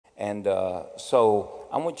And so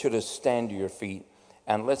I want you to stand to your feet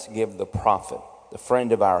and let's give the prophet, the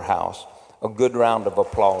friend of our house, a good round of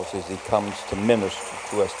applause as he comes to minister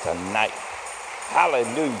to us tonight.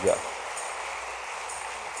 Hallelujah.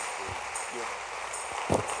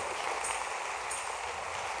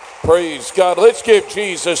 Praise God. Let's give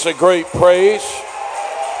Jesus a great praise.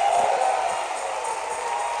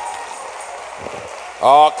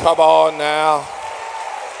 Oh, come on now.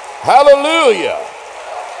 Hallelujah.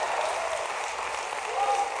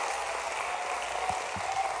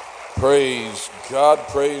 Praise God,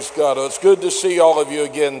 praise God. Well, it's good to see all of you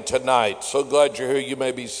again tonight. So glad you're here. You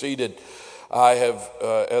may be seated. I have,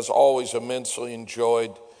 as always, immensely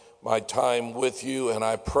enjoyed my time with you, and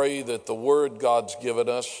I pray that the word God's given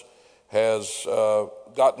us has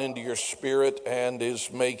gotten into your spirit and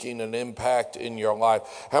is making an impact in your life.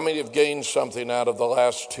 How many have gained something out of the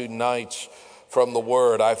last 2 nights from the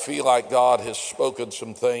word? I feel like God has spoken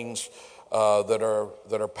some things that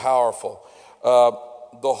are powerful.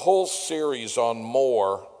 The whole series on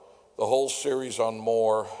more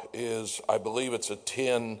is, I believe it's a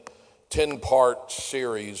 10-part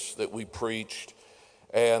series that we preached.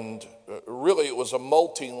 And really it was a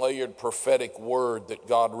multi-layered prophetic word that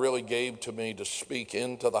God really gave to me to speak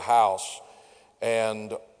into the house.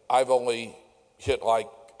 And I've only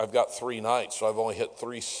I've got 3 nights, so I've only hit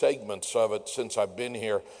 3 segments of it since I've been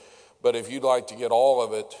here. But if you'd like to get all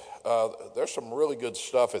of it, there's some really good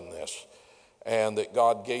stuff in this. And that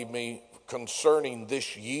God gave me concerning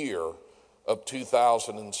this year of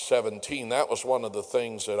 2017. That was one of the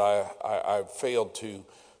things that I failed to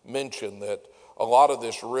mention, that a lot of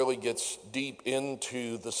this really gets deep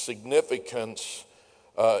into the significance,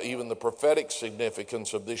 even the prophetic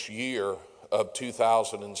significance of this year of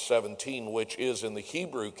 2017, which is in the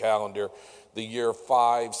Hebrew calendar, the year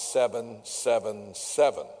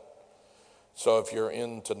 5777. So if you're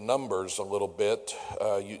into numbers a little bit,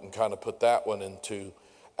 you can kind of put that one into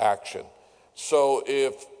action. So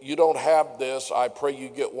if you don't have this, I pray you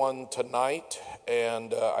get one tonight,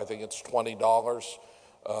 and I think it's $20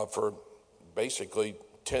 for basically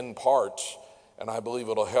 10 parts, and I believe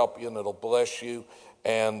it'll help you and it'll bless you.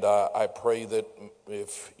 And I pray that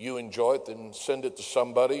if you enjoy it, then send it to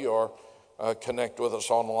somebody or connect with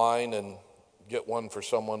us online and get one for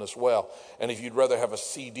someone as well. And if you'd rather have a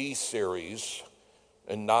CD series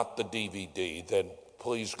and not the DVD, then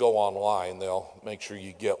please go online. They'll make sure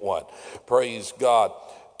you get one. Praise God.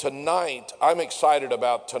 Tonight, I'm excited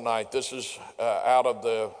about tonight. This is out of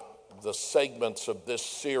the segments of this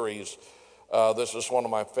series. This is one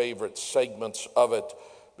of my favorite segments of it,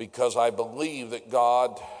 because I believe that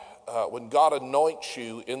God, when God anoints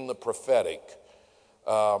you in the prophetic,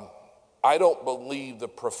 I don't believe the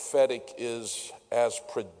prophetic is as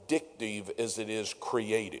predictive as it is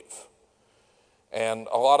creative. And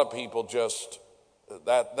a lot of people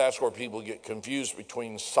that's where people get confused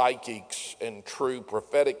between psychics and true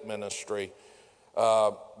prophetic ministry.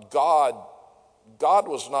 God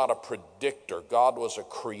was not a predictor. God was a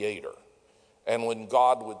creator. And when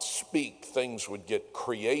God would speak, things would get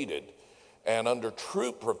created. And under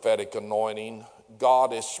true prophetic anointing,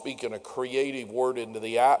 God is speaking a creative word into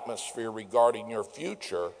the atmosphere regarding your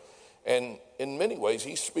future. And in many ways,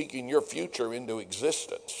 he's speaking your future into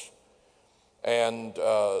existence. And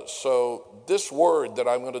so this word that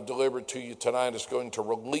I'm going to deliver to you tonight is going to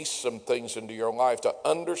release some things into your life to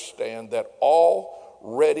understand that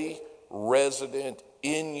already resident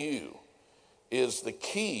in you is the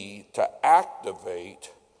key to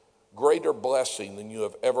activate greater blessing than you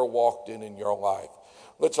have ever walked in your life.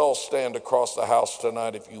 Let's all stand across the house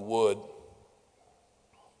tonight, if you would.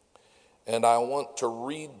 And I want to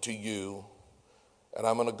read to you, and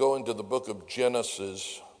I'm going to go into the book of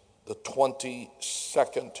Genesis, the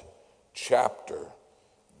 22nd chapter.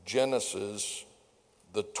 Genesis,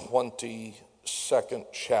 the 22nd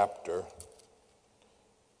chapter.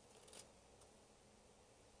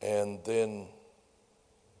 And then,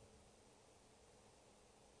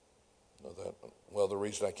 the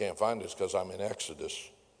reason I can't find it is because I'm in Exodus.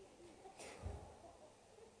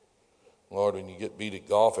 Lord, when you get beat at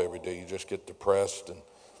golf every day, you just get depressed and,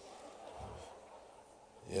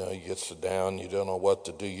 you get so down, you don't know what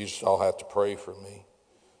to do. You just all have to pray for me.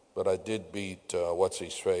 But I did beat,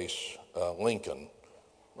 Lincoln.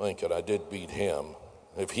 I did beat him.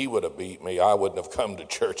 If he would have beat me, I wouldn't have come to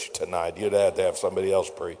church tonight. You'd have to have somebody else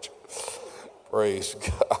preach. Praise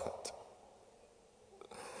God.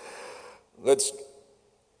 Let's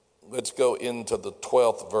go into the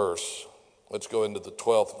 12th verse. Let's go into the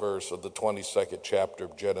 12th verse of the 22nd chapter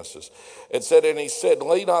of Genesis. It said, and he said,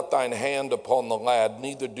 lay not thine hand upon the lad,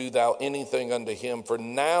 neither do thou anything unto him, for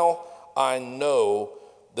now I know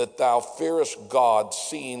that thou fearest God,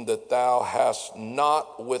 seeing that thou hast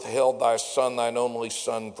not withheld thy son, thine only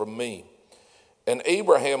son, from me. And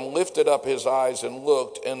Abraham lifted up his eyes and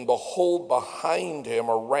looked, and behold, behind him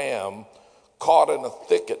a ram caught in a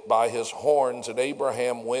thicket by his horns. And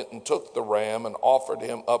Abraham went and took the ram and offered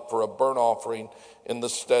him up for a burnt offering in the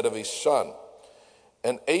stead of his son.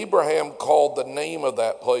 And Abraham called the name of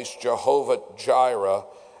that place Jehovah-Jireh,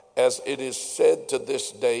 as it is said to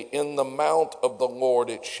this day, in the mount of the Lord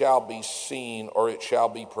it shall be seen, or it shall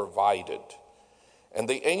be provided. And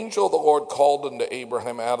the angel of the Lord called unto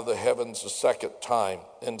Abraham out of the heavens a second time,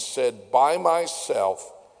 and said, By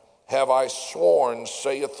myself have I sworn,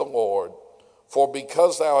 saith the Lord, for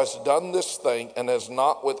because thou hast done this thing, and hast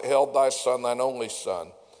not withheld thy son, thine only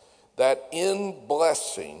son, that in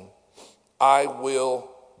blessing I will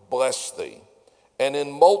bless thee, and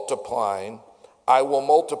in multiplying I will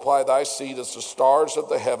multiply thy seed as the stars of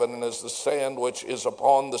the heaven and as the sand which is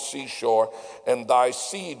upon the seashore, and thy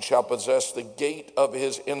seed shall possess the gate of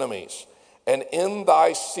his enemies. And in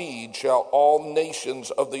thy seed shall all nations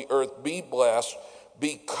of the earth be blessed,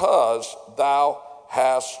 because thou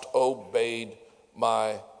hast obeyed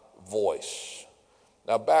my voice.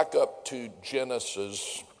 Now back up to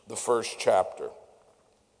Genesis, the first chapter.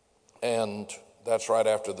 And that's right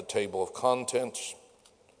after the table of contents.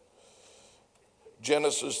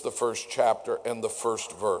 Genesis, the first chapter and the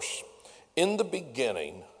first verse. In the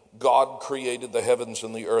beginning, God created the heavens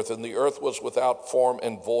and the earth was without form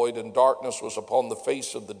and void, and darkness was upon the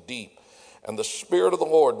face of the deep. And the Spirit of the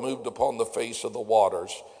Lord moved upon the face of the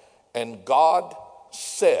waters. And God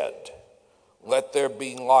said, Let there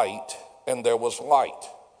be light, and there was light.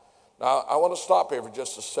 Now, I want to stop here for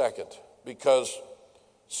just a second, because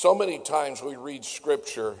so many times we read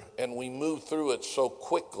Scripture and we move through it so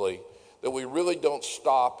quickly that we really don't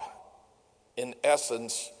stop, in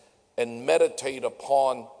essence, and meditate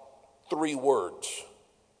upon three words.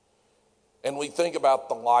 And we think about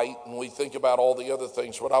the light, and we think about all the other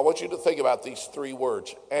things, but I want you to think about these three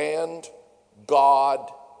words: and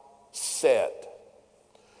God said.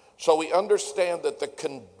 So we understand that the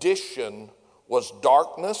condition was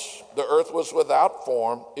darkness. The earth was without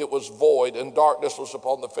form, it was void, and darkness was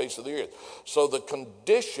upon the face of the earth. So the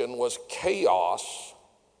condition was chaos,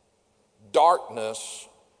 darkness,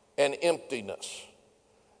 and emptiness.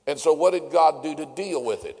 And so what did God do to deal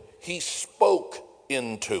with it? He spoke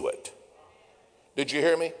into it. Did you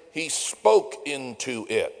hear me? He spoke into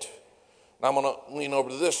it. Now I'm going to lean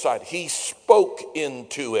over to this side. He spoke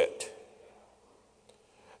into it.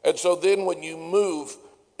 And so then when you move,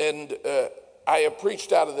 and I have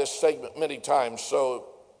preached out of this segment many times, so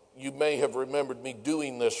you may have remembered me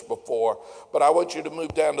doing this before, but I want you to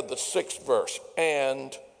move down to the 6th verse.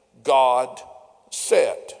 And God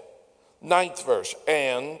said. 9th verse,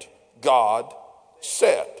 and God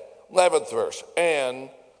said. 11th verse, and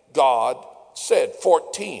God said.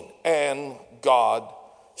 14, and God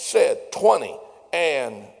said. 20,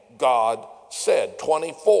 and God said.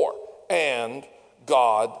 24, and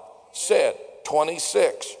God said.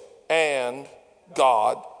 26, and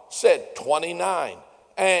God said. 29,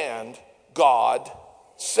 and God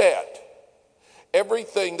said.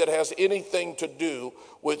 Everything that has anything to do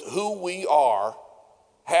with who we are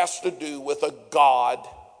has to do with a God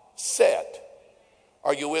said.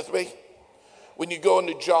 Are you with me? When you go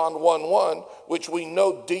into John 1:1, which we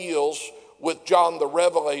know deals with John the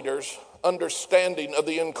Revelator's understanding of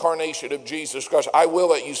the incarnation of Jesus Christ. I will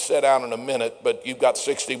let you sit down in a minute, but you've got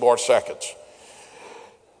 60 more seconds.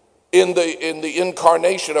 In the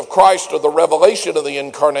incarnation of Christ, or the revelation of the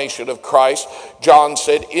incarnation of Christ, John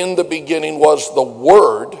said, in the beginning was the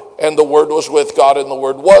Word, and the Word was with God, and the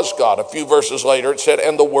Word was God. A few verses later it said,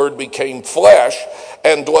 and the Word became flesh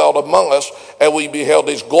and dwelt among us, and we beheld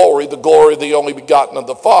his glory, the glory of the only begotten of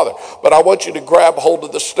the Father. But I want you to grab hold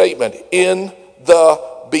of the statement, in the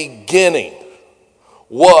beginning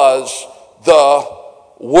was the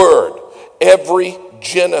Word. Every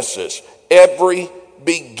Genesis, every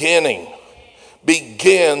beginning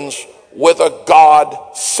begins with a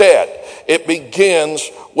God said. It begins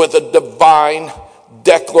with a divine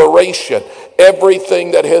declaration.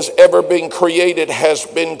 Everything that has ever been created has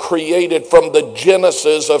been created from the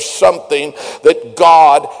genesis of something that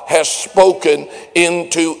God has spoken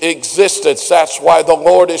into existence. That's why the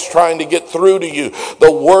Lord is trying to get through to you.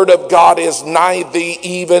 The word of God is nigh thee,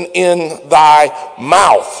 even in thy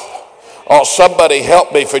mouth. Oh, somebody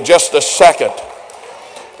help me for just a second.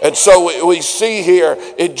 And so we see here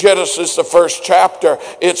in Genesis, the first chapter,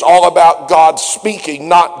 it's all about God speaking,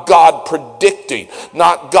 not God predicting,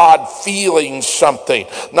 not God feeling something,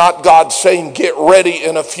 not God saying, get ready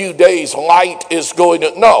in a few days, light is going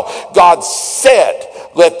to, no. God said,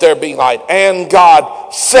 let there be light. And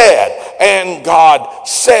God said, and God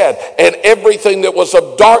said. And everything that was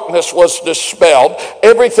of darkness was dispelled.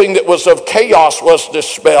 Everything that was of chaos was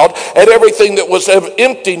dispelled. And everything that was of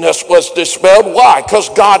emptiness was dispelled. Why? Because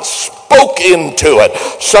God spoke into it.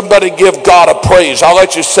 Somebody give God a praise. I'll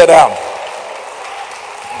let you sit down.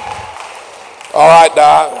 All right,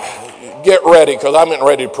 now, get ready, because I'm getting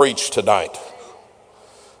ready to preach tonight.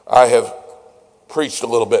 I have preached a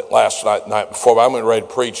little bit last night, night before, but I'm getting ready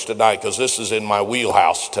to preach tonight because this is in my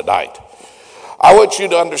wheelhouse tonight. I want you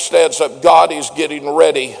to understand that God is getting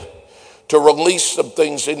ready to release some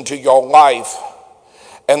things into your life.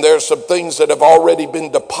 And there's some things that have already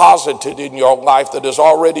been deposited in your life, that has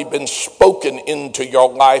already been spoken into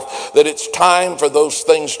your life, that it's time for those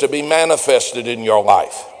things to be manifested in your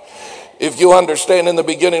life. If you understand, in the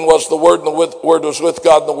beginning was the Word, and the Word was with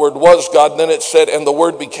God, and the Word was God. And then it said, and the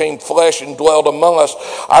Word became flesh and dwelt among us.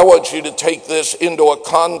 I want you to take this into a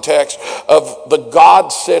context of the God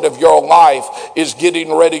said of your life is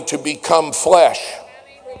getting ready to become flesh.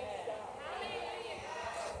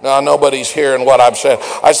 Now, nobody's hearing what I'm saying.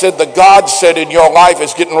 I said the God said in your life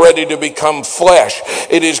is getting ready to become flesh.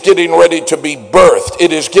 It is getting ready to be birthed.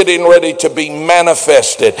 It is getting ready to be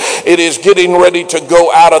manifested. It is getting ready to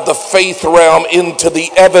go out of the faith realm into the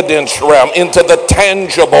evidence realm, into the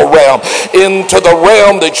tangible realm, into the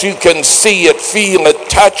realm that you can see it, feel it,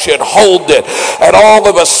 touch it, hold it. And all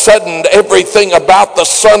of a sudden, everything about the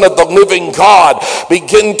Son of the living God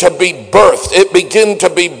begin to be birthed. It began to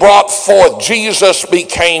be brought forth. Jesus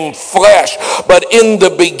became flesh, but in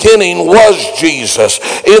the beginning was Jesus.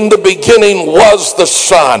 In the beginning was the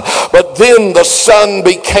Son, but then the Son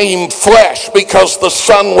became flesh because the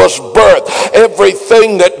Son was birthed.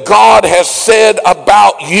 Everything that God has said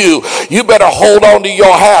about you, you better hold on to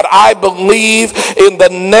your hat. I believe in the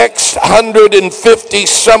next 150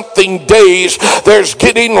 something days, there's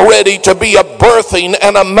getting ready to be a birthing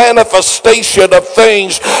and a manifestation of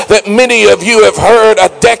things that many of you have heard a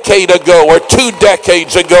decade ago or 2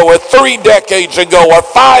 decades ago or 3 decades ago or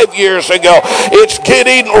 5 years ago. It's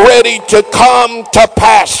getting ready to come to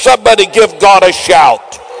pass. Somebody give God a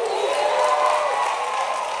shout.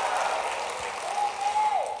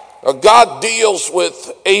 Now, God deals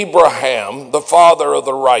with Abraham, the father of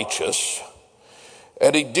the righteous,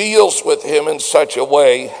 and he deals with him in such a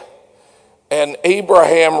way, and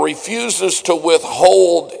Abraham refuses to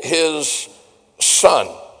withhold his son.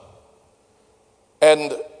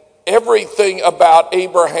 And everything about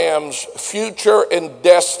Abraham's future and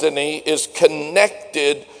destiny is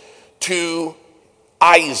connected to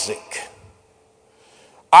Isaac.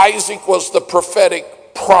 Isaac was the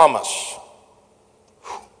prophetic promise.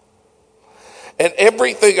 And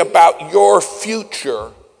everything about your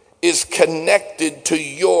future is connected to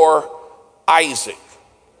your Isaac.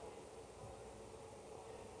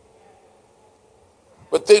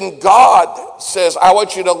 But then God says, I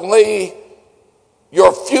want you to lay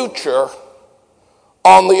your future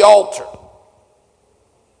on the altar.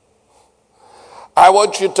 I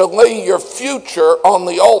want you to lay your future on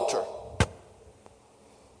the altar.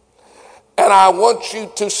 And I want you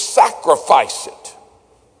to sacrifice it.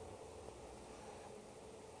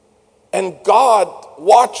 And God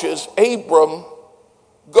watches Abram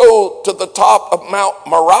go to the top of Mount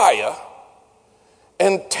Moriah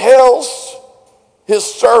and tells his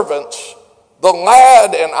servants, the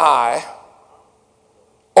lad and I,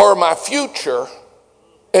 or my future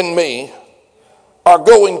and me, are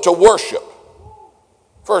going to worship.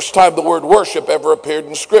 First time the word worship ever appeared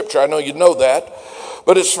in Scripture. I know you know that,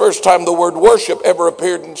 but it's the first time the word worship ever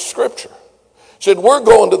appeared in Scripture. He said, we're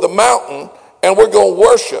going to the mountain and we're going to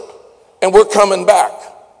worship and we're coming back.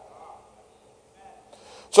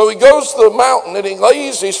 So he goes to the mountain and he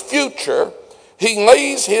lays his future, he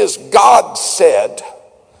lays his God said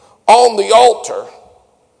on the altar,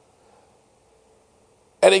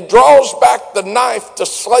 and he draws back the knife to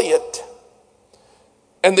slay it.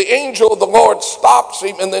 And the angel of the Lord stops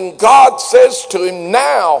him, and then God says to him,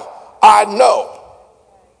 now I know.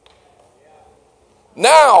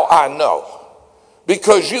 Now I know,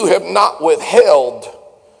 because you have not withheld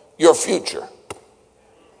your future.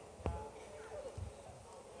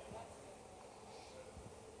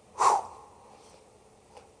 Whew.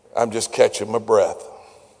 I'm just catching my breath.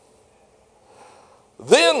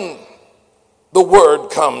 Then the word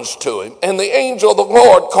comes to him, and the angel of the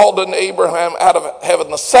Lord called unto Abraham out of heaven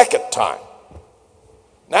the second time.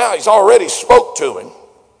 Now he's already spoke to him,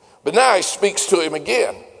 but now he speaks to him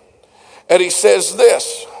again. And he says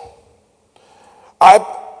this,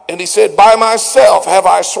 and he said, by myself have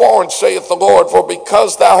I sworn, saith the Lord, for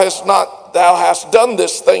because thou hast done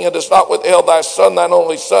this thing, and hast not withheld thy son, thine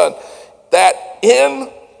only son, that in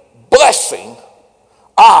blessing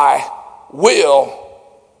I will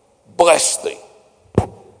bless thee.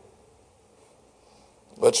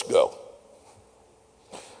 Let's go.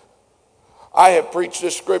 I have preached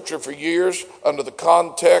this scripture for years under the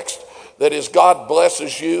context that as God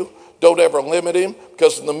blesses you, don't ever limit him,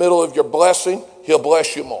 because in the middle of your blessing, he'll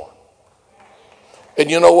bless you more.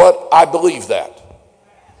 And you know what? I believe that.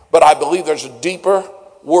 But I believe there's a deeper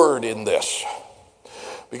word in this.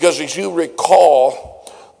 Because as you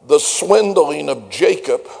recall, the swindling of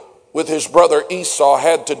Jacob with his brother Esau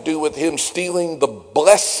had to do with him stealing the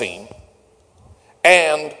blessing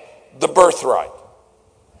and the birthright.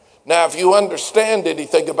 Now, if you understand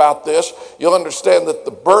anything about this, you'll understand that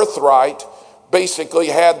the birthright basically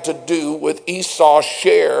had to do with Esau's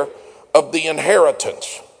share of the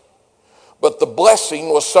inheritance. But the blessing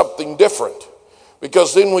was something different.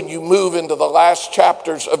 Because then when you move into the last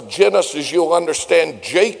chapters of Genesis, you'll understand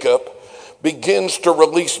Jacob begins to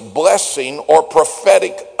release blessing or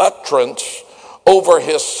prophetic utterance over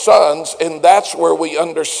his sons, and that's where we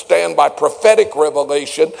understand by prophetic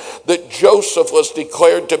revelation that Joseph was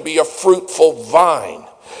declared to be a fruitful vine.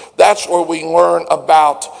 That's where we learn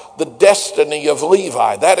about the destiny of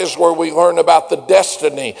Levi. That is where we learn about the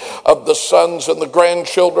destiny of the sons and the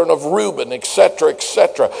grandchildren of Reuben, etc.,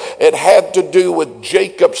 etc. It had to do with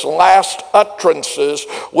Jacob's last utterances,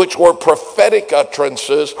 which were prophetic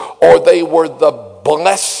utterances, or they were the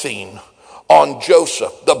blessing on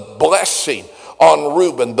Joseph, the blessing on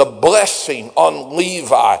Reuben, the blessing on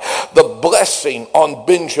Levi, the blessing on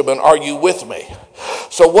Benjamin. Are you with me?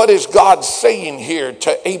 So what is God saying here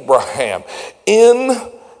to Abraham? In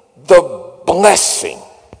the blessing,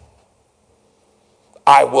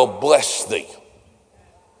 I will bless thee.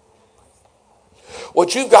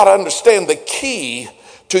 What you've got to understand, the key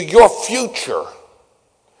to your future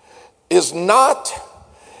is not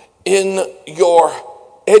in your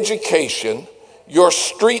education, your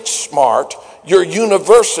street smart, your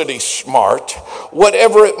university smart,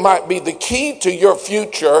 whatever it might be. The key to your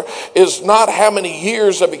future is not how many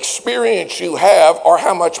years of experience you have or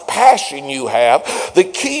how much passion you have. The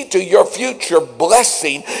key to your future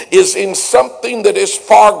blessing is in something that is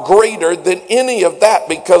far greater than any of that,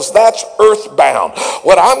 because that's earthbound.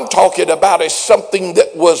 What I'm talking about is something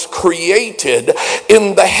that was created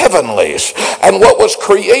in the heavenlies. And what was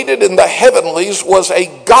created in the heavenlies was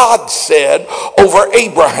a God said over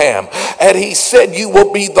Abraham. And he said, you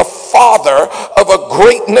will be the father of a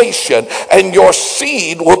great nation, and your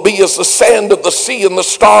seed will be as the sand of the sea and the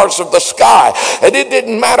stars of the sky. And it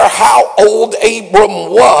didn't matter how old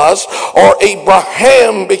Abram was or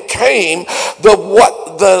Abraham became,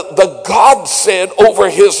 the God said over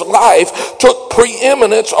his life took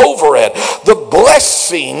preeminence over it. The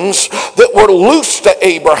blessings that were loosed to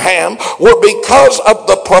Abraham were because of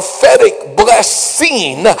the prophetic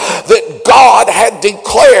blessing that God had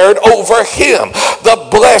declared over him. The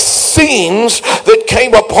blessings that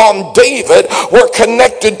came upon David were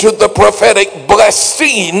connected to the prophetic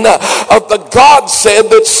blessing of the God said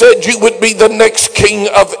that said you would be the next king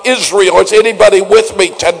of Israel. Is anybody with me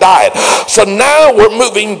tonight? So now we're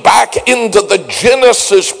moving back into the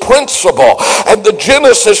Genesis principle. And the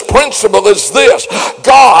Genesis principle is this: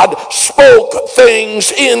 God spoke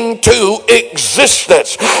things into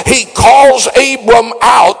existence. He calls Abram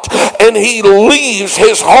out, and he leaves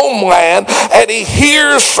his homeland, and he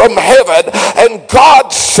hears from heaven, and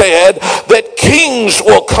God said that kings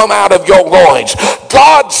will come out of your loins.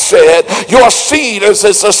 God said your seed is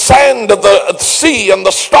as the sand of the sea and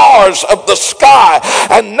the stars of the sky.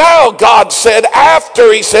 And now God said,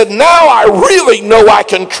 after he said, now I really know I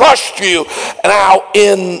can trust you. Now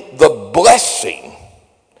in the blessing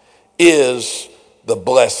is the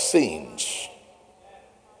blessings.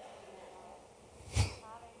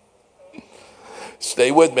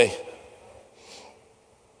 Stay with me.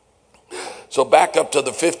 So back up to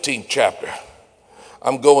the 15th chapter.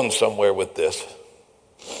 I'm going somewhere with this.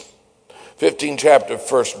 15th chapter,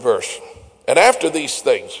 first verse. And after these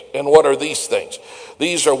things, and what are these things?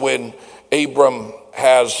 These are when Abram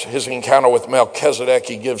has his encounter with Melchizedek.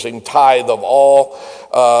 He gives him tithe of all.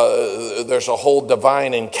 There's a whole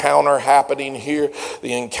divine encounter happening here.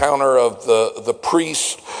 The encounter of the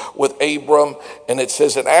priest with Abram. And it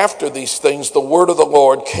says, and after these things, the word of the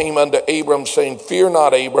Lord came unto Abram, saying, fear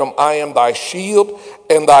not, Abram, I am thy shield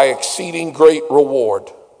and thy exceeding great reward.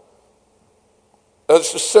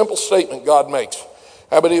 That's a simple statement God makes.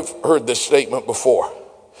 How many have heard this statement before?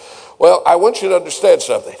 Well, I want you to understand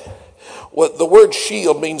something. What the word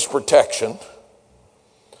shield means protection.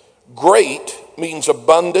 Great means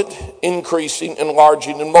abundant, increasing,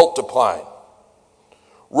 enlarging, and multiplying.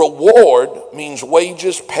 Reward means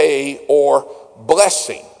wages, pay, or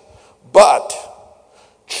blessing. But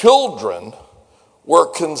children were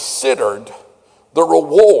considered the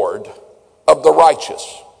reward of the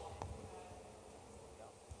righteous.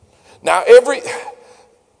 Now,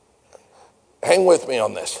 hang with me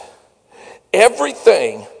on this.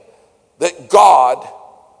 Everything that God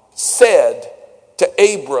said to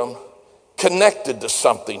Abram connected to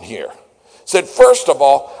something here. Said, first of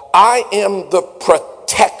all, I am the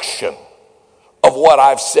protection of what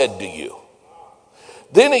I've said to you.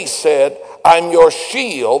 Then he said, I'm your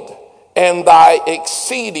shield and thy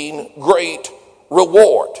exceeding great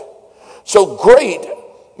reward. So great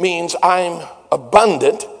means I'm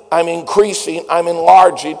abundant, I'm increasing, I'm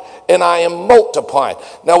enlarging, and I am multiplying.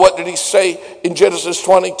 Now what did he say in Genesis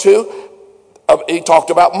 22? He talked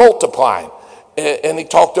about multiplying, and he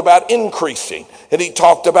talked about increasing, and he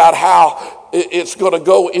talked about how it's going to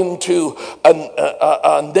go into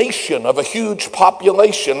a nation of a huge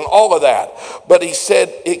population, all of that. But he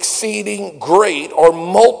said exceeding great or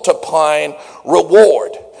multiplying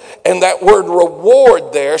reward. And that word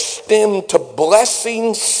reward there stemmed to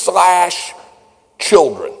blessing /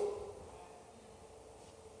 children.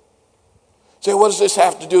 So what does this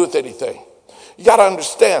have to do with anything? You got to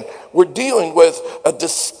understand, we're dealing with a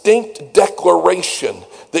distinct declaration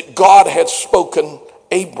that God had spoken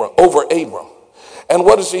over Abram. And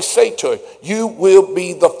what does he say to him? You will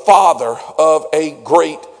be the father of a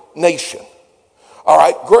great nation. All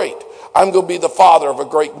right, great. I'm going to be the father of a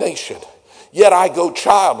great nation. Yet I go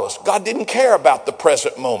childless. God didn't care about the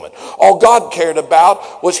present moment. All God cared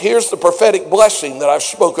about was, here's the prophetic blessing that I've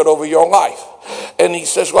spoken over your life. And he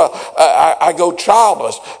says, well, I go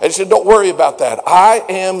childless. And he said, don't worry about that. I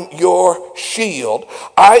am your shield.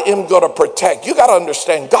 I am going to protect. You got to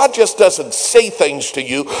understand, God just doesn't say things to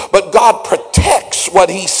you, but God protects what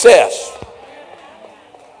he says.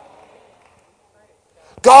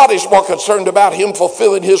 God is more concerned about him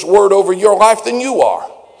fulfilling his word over your life than you are.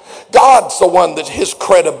 God's the one that his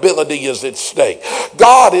credibility is at stake.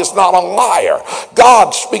 God is not a liar.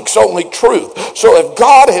 God speaks only truth. So if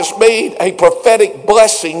God has made a prophetic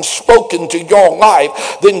blessing spoken to your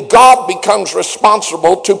life, then God becomes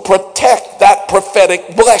responsible to protect that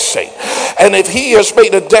prophetic blessing. And if he has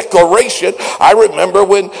made a declaration, I remember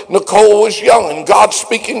when Nicole was young and God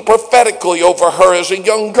speaking prophetically over her as a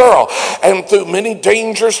young girl, and through many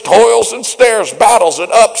dangers, toils and snares, battles and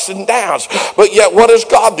ups and downs. But yet what does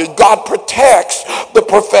God do? God protects the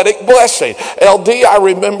prophetic blessing. LD, I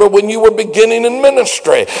remember when you were beginning in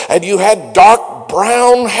ministry and you had dark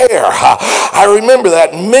brown hair. I remember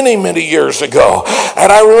that many, many years ago.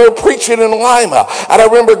 And I remember preaching in Lima. And I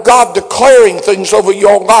remember God declaring things over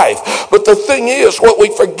your life. But the thing is, what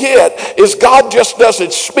we forget is God just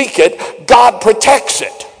doesn't speak it. God protects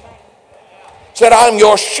it. Said, I'm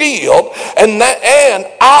your shield, and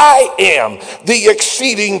I am the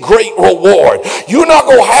exceeding great reward. You're not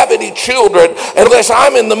going to have any children unless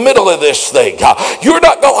I'm in the middle of this thing. You're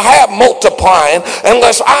not going to have multiplying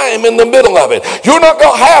unless I am in the middle of it. You're not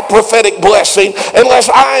going to have prophetic blessing unless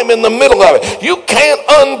I am in the middle of it. You can't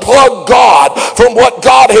unplug God from what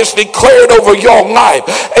God has declared over your life.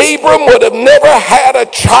 Abram would have never had a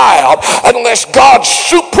child unless God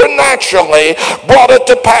supernaturally brought it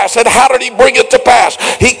to pass. And how did he bring it to pass?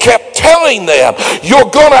 He kept telling them, you're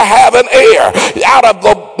going to have an heir out of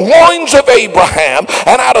the loins of Abraham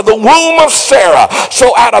and out of the womb of Sarah.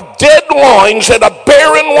 So out of dead loins and a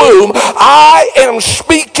barren womb, I am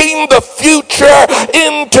speaking the future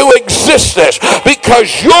into existence,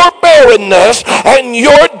 because your barrenness and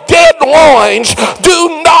your dead loins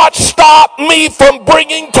do not stop me from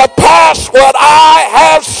bringing to pass what I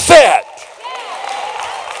have said.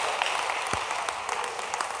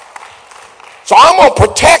 So I'm going to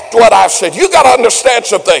protect what I've said. You got to understand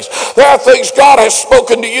some things. There are things God has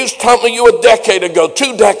spoken to you, telling you a decade ago,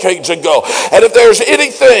 2 decades ago. And if there's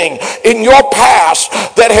anything in your past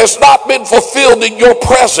that has not been fulfilled in your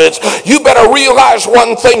presence, you better realize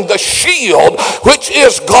one thing. The shield, which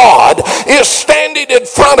is God, is standing in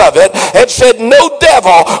front of it and said, no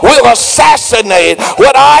devil will assassinate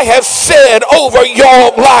what I have said over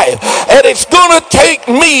your life. And it's going to take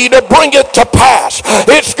me to bring it to pass.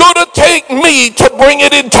 It's going to take me to bring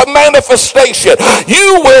it into manifestation.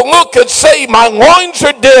 You will look and say, my loins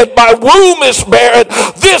are dead, my womb is barren,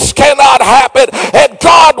 this cannot happen. And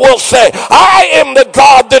God will say, I am the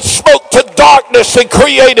God that spoke to darkness and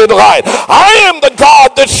created light. I am the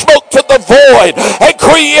God that spoke to the void and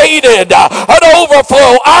created an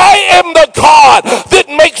overflow. I am the God that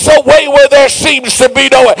makes a way where there seems to be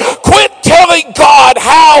no way. Quit telling God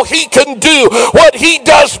how he can do what he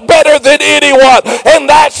does better than anyone, and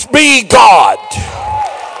that's be God.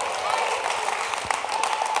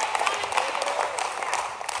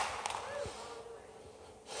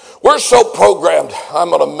 We're so programmed. I'm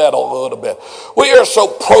going to meddle a little bit. We are so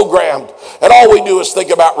programmed, and all we do is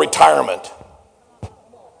think about retirement.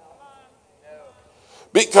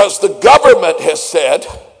 Because the government has said,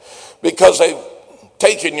 because they've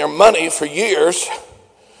taken your money for years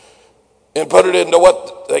and put it into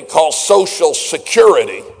what they call Social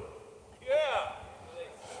Security.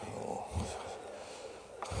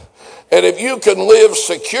 And if you can live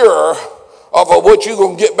secure off of what you're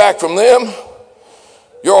going to get back from them,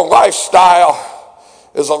 your lifestyle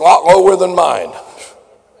is a lot lower than mine.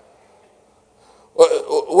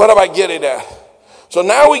 What am I getting at? So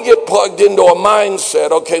now we get plugged into a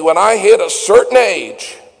mindset, okay, when I hit a certain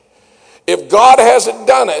age, if God hasn't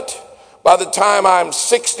done it by the time I'm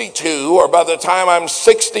 62 or by the time I'm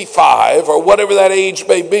 65 or whatever that age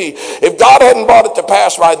may be, if God hadn't brought it to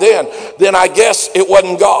pass by then I guess it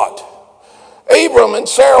wasn't God. Abram and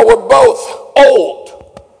Sarah were both old.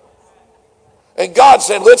 And God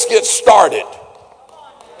said, let's get started.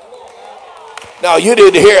 Now, you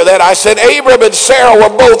didn't hear that. I said, Abram and Sarah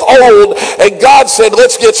were both old, and God said,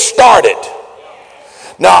 let's get started.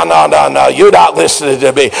 No, you're not listening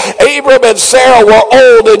to me. Abram and Sarah were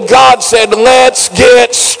old, and God said, let's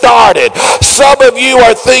get started. Some of you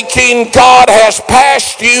are thinking God has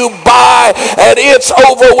passed you by, and it's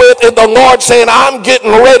over with, and the Lord saying, I'm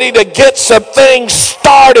getting ready to get some things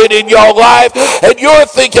started in your life, and you're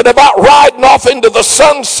thinking about riding off into the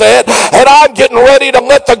sunset, and I'm getting ready to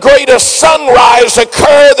let the greatest sunrise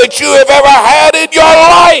occur that you have ever had in your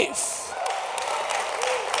life.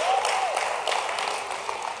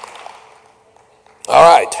 All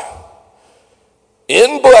right.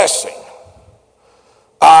 In blessing,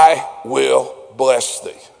 I will bless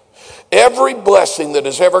thee. Every blessing that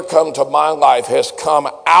has ever come to my life has come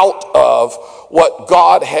out of what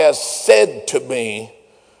God has said to me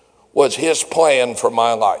was his plan for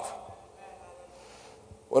my life.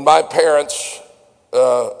 When my parents,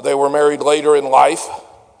 they were married later in life,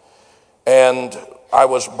 and I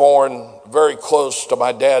was born very close to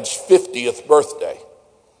my dad's 50th birthday.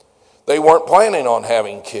 They weren't planning on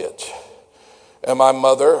having kids. And my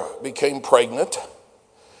mother became pregnant.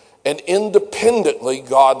 And independently,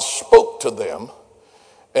 God spoke to them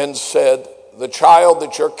and said, the child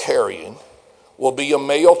that you're carrying will be a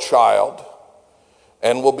male child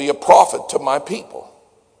and will be a prophet to my people.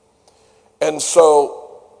 And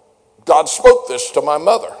so God spoke this to my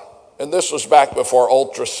mother. And this was back before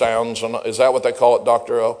ultrasounds. And is that what they call it,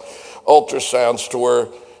 Dr. O? Ultrasounds, to where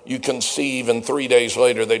you conceive and 3 days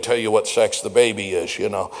later they tell you what sex the baby is, you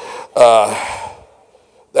know.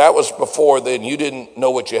 That was before then. You didn't know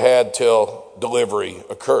what you had till delivery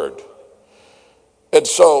occurred. And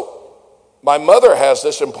so my mother has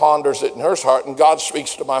this and ponders it in her heart, and God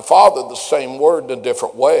speaks to my father the same word in a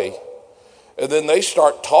different way. And then they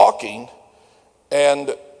start talking,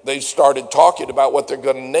 and they started talking about what they're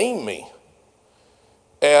going to name me.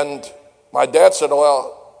 And my dad said,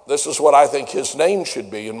 well, this is what I think his name should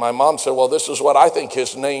be. And my mom said, well, this is what I think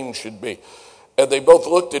his name should be. And they both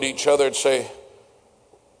looked at each other and say,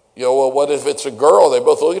 you know, well, what if it's a girl? They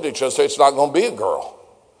both look at each other and say, it's not going to be a girl.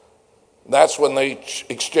 And that's when they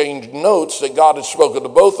exchanged notes that God had spoken to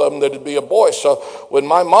both of them that it'd be a boy. So when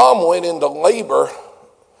my mom went into labor,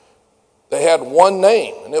 they had one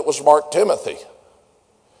name, and it was Mark Timothy.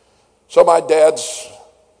 So my dad's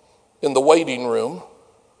in the waiting room,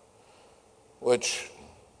 which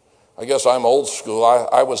I guess I'm old school.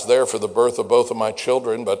 I was there for the birth of both of my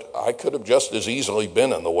children, but I could have just as easily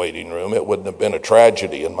been in the waiting room. It wouldn't have been a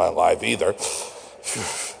tragedy in my life either.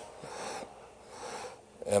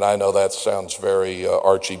 And I know that sounds very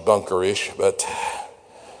Archie Bunker-ish, but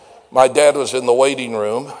my dad was in the waiting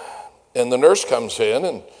room, and the nurse comes in,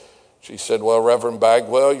 and she said, well, Reverend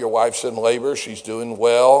Bagwell, your wife's in labor. She's doing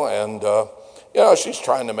well, and, she's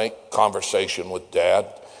trying to make conversation with Dad.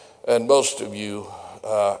 And most of you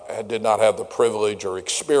did not have the privilege or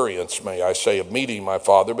experience, may I say, of meeting my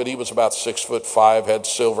father, but he was about 6'5", had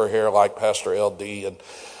silver hair like Pastor LD, and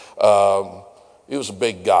he was a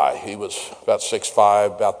big guy. He was about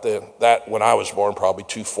 6'5", about that when I was born, probably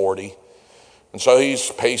 240. And so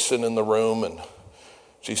he's pacing in the room, and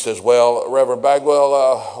she says, well, Reverend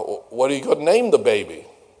Bagwell, what are you going to name the baby?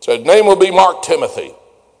 Said, name will be Mark Timothy.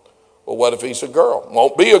 Well, what if he's a girl?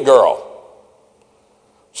 Won't be a girl.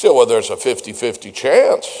 She said, well, there's a 50-50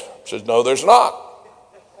 chance. She said, no, there's not.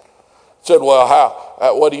 I said, well,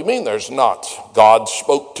 how? What do you mean there's not? God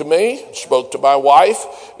spoke to me, spoke to my wife.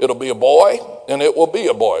 It'll be a boy, and it will be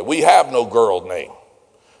a boy. We have no girl name.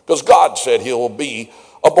 Because God said he will be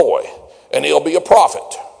a boy, and he'll be a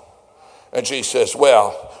prophet. And she says,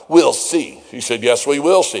 well, we'll see. He said, yes, we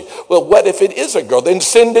will see. Well, what if it is a girl? Then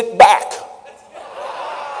send it back.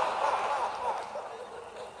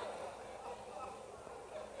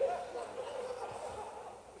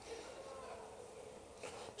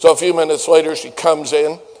 So a few minutes later, she comes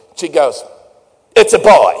in. She goes, "It's a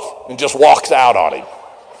boy," and just walks out on him.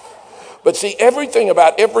 But see, everything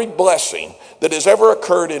about every blessing that has ever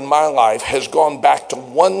occurred in my life has gone back to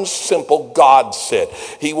one simple God said.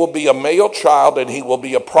 He will be a male child and he will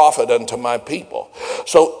be a prophet unto my people.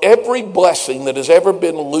 So every blessing that has ever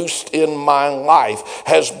been loosed in my life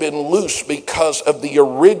has been loosed because of the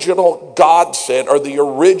original God said, or the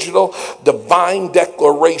original divine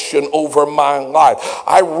declaration over my life.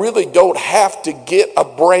 I really don't have to get a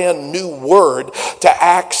brand new word to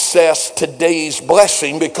access today's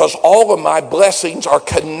blessing, because all of my blessings are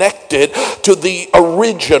connected to the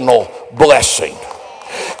original blessing.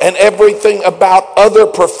 And everything about other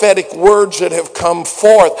prophetic words that have come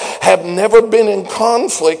forth have never been in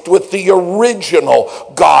conflict with the original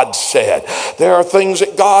God said. There are things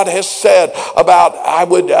that God has said about, I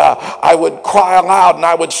would cry aloud and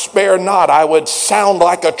I would spare not. I would sound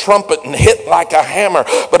like a trumpet and hit like a hammer.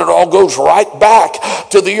 But it all goes right back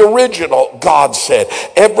to the original God said.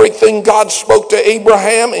 Everything God spoke to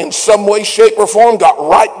Abraham in some way, shape, or form got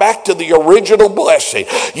right back to the original blessing.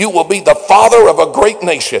 You will be the father of a great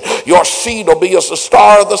nation. Your seed will be as the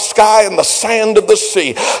star of the sky and the sand of the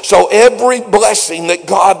sea. So every blessing that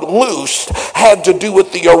God loosed had to do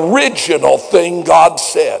with the original thing God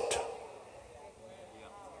said.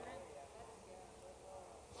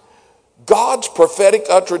 God's prophetic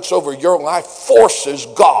utterance over your life forces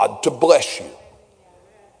God to bless you.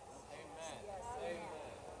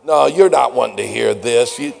 No, you're not wanting to hear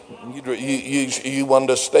this. You want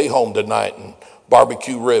to stay home tonight and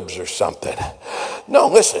barbecue ribs or something. No,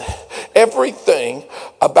 listen. Everything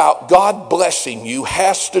about God blessing you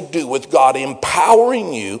has to do with God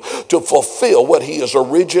empowering you to fulfill what he has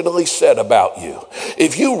originally said about you.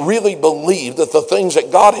 If you really believe that the things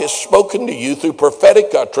that God has spoken to you through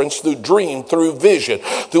prophetic utterance, through dream, through vision,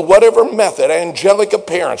 through whatever method, angelic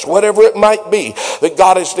appearance, whatever it might be, that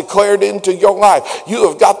God has declared into your life, you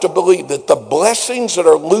have got to believe that the blessings that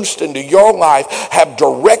are loosed into your life have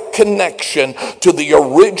direct connection to the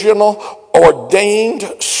original ordained,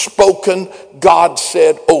 spoken, God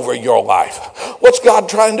said over your life. What's God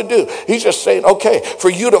trying to do? He's just saying, okay, for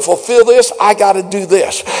you to fulfill this, I got to do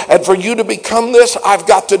this. And for you to become this, I've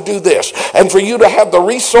got to do this. And for you to have the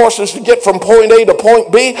resources to get from point A to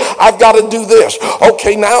point B, I've got to do this.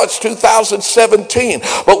 Okay, now it's 2017.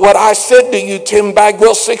 But what I said to you, Tim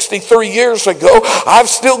Bagwell, 63 years ago, I've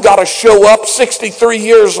still got to show up 63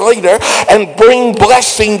 years later and bring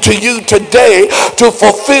blessing to you today to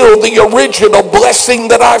fulfill the original blessing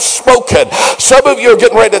that I've spoken. Some of you are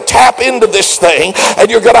getting ready to tap into this thing,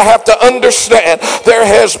 and you're going to have to understand there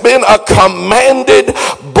has been a commanded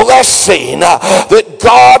blessing that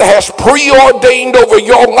God has preordained over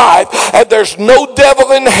your life, and there's no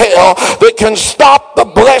devil in hell that can stop the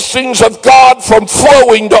blessings of God from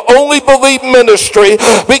flowing to Only Believe Ministry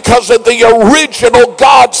because of the original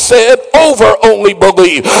God said over Only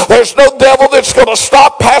Believe. There's no devil that's going to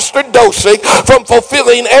stop Pastor Dosick from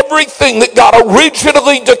fulfilling everything that God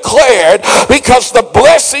originally declared, because the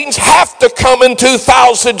blessings have to come in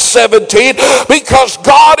 2017, because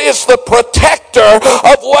God is the protector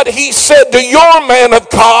of what he said to your man of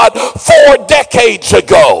God 4 decades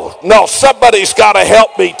ago. No, somebody's got to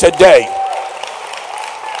help me today.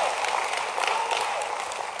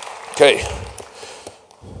 Okay.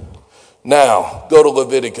 Now, go to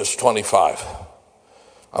Leviticus 25.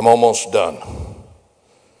 I'm almost done.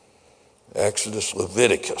 Exodus,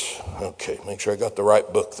 Leviticus. Okay, make sure I got the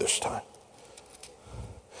right book this time.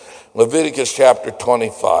 Leviticus chapter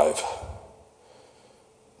 25.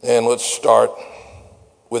 And let's start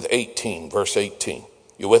with 18, verse 18.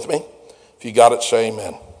 You with me? If you got it, say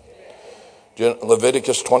amen.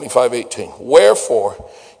 Leviticus 25, 18. Wherefore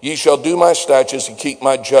ye shall do my statutes and keep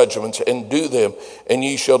my judgments and do them, and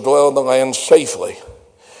ye shall dwell in the land safely.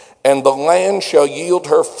 And the land shall yield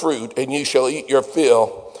her fruit, and ye shall eat your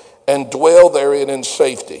fill, and dwell therein in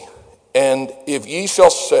safety. And if ye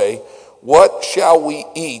shall say, what shall we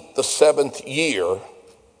eat the 7th year?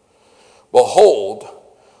 Behold,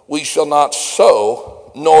 we shall not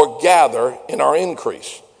sow nor gather in our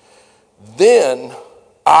increase. Then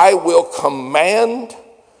I will command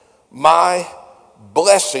my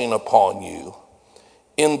blessing upon you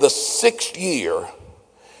in the 6th year,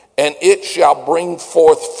 and it shall bring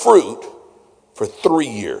forth fruit for 3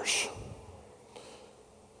 years.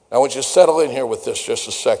 Now, I want you to settle in here with this just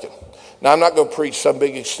a second. Now, I'm not going to preach some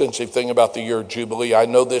big extensive thing about the year of Jubilee. I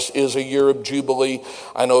know this is a year of Jubilee.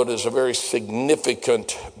 I know it is a very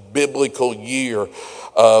significant biblical year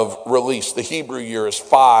of release. The Hebrew year is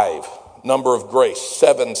 5, number of grace,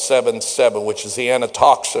 777, which is the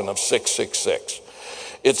anatoxin of 666.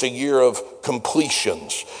 It's a year of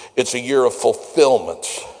completions. It's a year of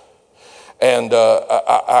fulfillments. And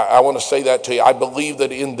I want to say that to you. I believe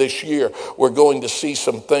that in this year, we're going to see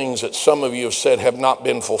some things that some of you have said have not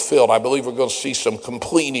been fulfilled. I believe we're going to see some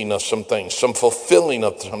completing of some things, some fulfilling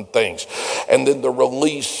of some things, and then the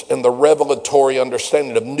release and the revelatory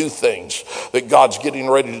understanding of new things that God's getting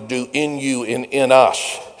ready to do in you and in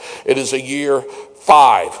us. It is a year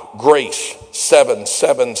 5, grace,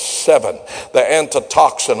 777, the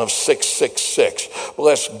antitoxin of 666.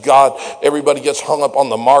 Bless God. Everybody gets hung up on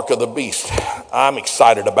the mark of the beast. I'm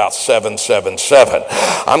excited about 777.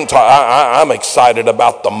 I'm excited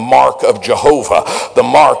about the mark of Jehovah, the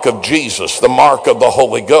mark of Jesus, the mark of the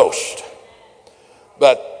Holy Ghost.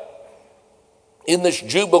 But in this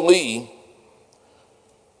Jubilee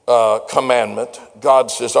commandment,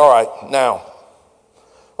 God says, all right, now,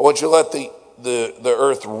 I want you to let the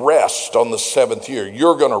earth rest on the 7th year.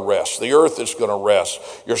 You're going to rest. The earth is going to rest.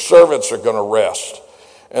 Your servants are going to rest.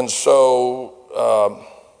 And so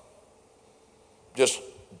just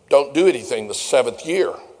don't do anything the 7th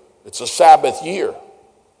year. It's a Sabbath year.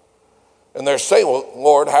 And they're saying, well,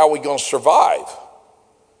 Lord, how are we going to survive?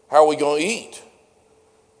 How are we going to eat?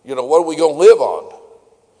 You know, what are we going to live on?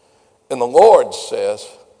 And the Lord says,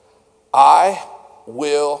 I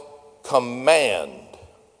will command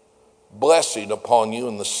blessing upon you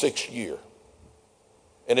in the 6th year.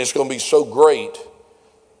 And it's going to be so great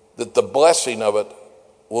that the blessing of it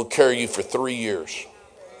will carry you for 3 years.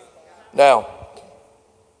 Now,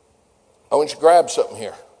 I want you to grab something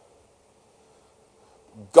here.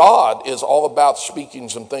 God is all about speaking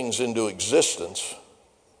some things into existence.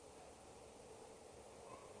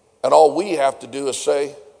 And all we have to do is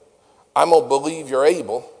say, I'm going to believe you're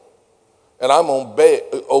able, and I'm going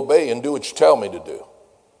to obey and do what you tell me to do.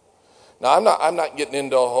 Now, I'm not getting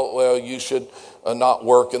into, well, you should not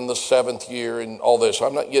work in the 7th year and all this.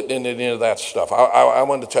 I'm not getting into any of that stuff. I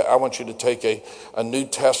want you to take a New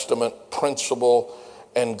Testament principle,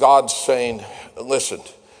 and God's saying, listen,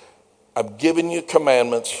 I've given you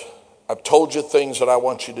commandments. I've told you things that I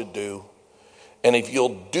want you to do. And if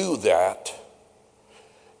you'll do that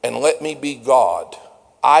and let me be God,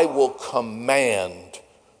 I will command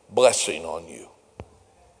blessing on you.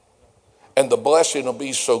 And the blessing will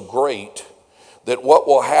be so great that what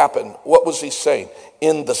will happen, what was he saying?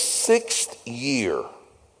 In the 6th year,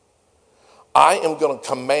 I am going to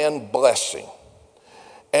command blessing.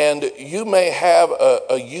 And you may have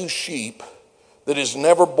a ewe sheep that has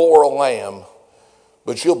never bore a lamb,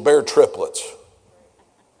 but you'll bear triplets.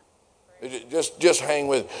 Just hang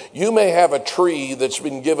with it. You may have a tree that's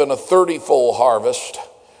been given a 30-fold harvest,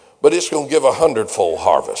 but it's going to give a 100-fold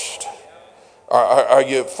harvest. Are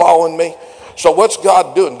you following me? So what's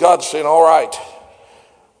God doing? God's saying, all right,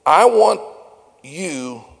 I want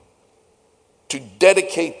you to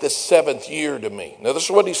dedicate the 7th year to me. Now, this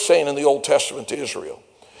is what he's saying in the Old Testament to Israel.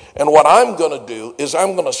 And what I'm going to do is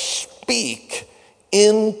I'm going to speak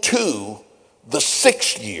into the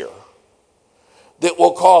 6th year that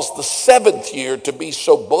will cause the 7th year to be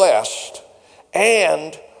so blessed.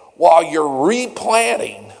 And while you're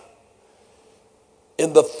replanting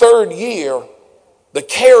in the 3rd year, the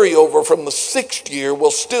carryover from the 6th year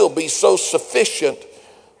will still be so sufficient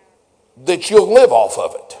that you'll live off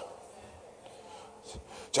of it.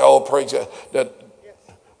 So, praise God.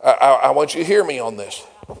 I want you to hear me on this.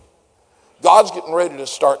 God's getting ready to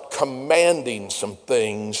start commanding some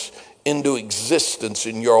things into existence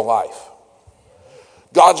in your life.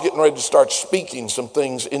 God's getting ready to start speaking some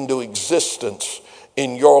things into existence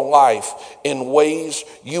in your life in ways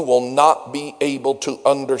you will not be able to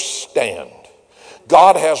understand.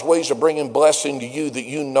 God has ways of bringing blessing to you that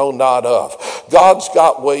you know not of. God's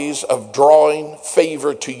got ways of drawing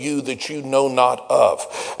favor to you that you know not of.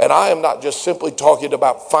 And I am not just simply talking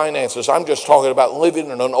about finances. I'm just talking about living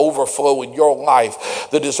in an overflow in your life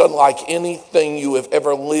that is unlike anything you have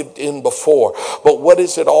ever lived in before. But what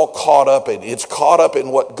is it all caught up in? It's caught up in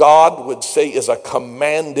what God would say is a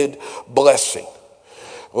commanded blessing.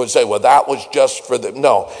 Would say, well, that was just for them.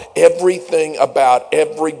 No, everything about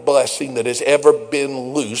every blessing that has ever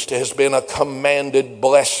been loosed has been a commanded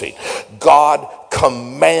blessing. God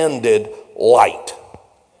commanded light.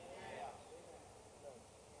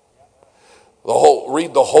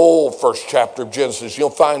 Read the whole first chapter of Genesis. You'll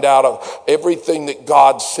find out of everything that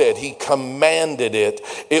God said. He commanded it.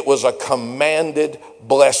 It was a commanded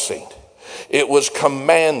blessing. It was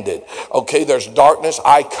commanded. Okay, there's darkness.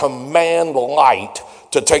 I command light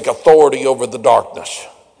to take authority over the darkness.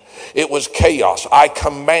 It was chaos. I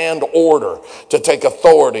command order to take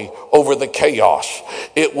authority over the chaos.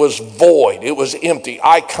 It was void. It was empty.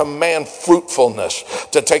 I command fruitfulness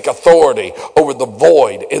to take authority over the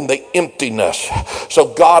void and the emptiness.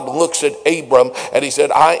 So God looks at Abram and he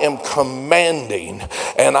said, I am commanding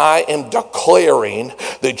and I am declaring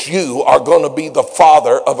that you are going to be the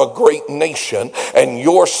father of a great nation, and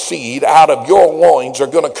your seed out of your loins are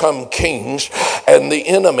going to come kings, and the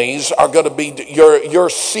enemies are going to be your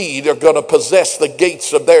seed are going to possess the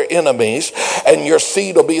gates of their enemies, and your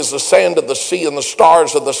seed will be as the sand of the sea and the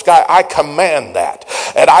stars of the sky. I command that,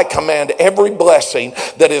 and I command every blessing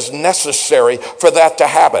that is necessary for that to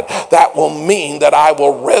happen. That will mean that I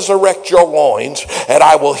will resurrect your loins, and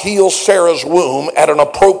I will heal Sarah's womb at an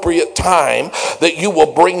appropriate time, that you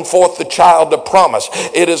will bring forth the child of promise.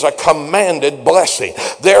 It is a commanded blessing.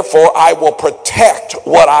 Therefore, I will protect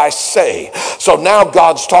what I say. So now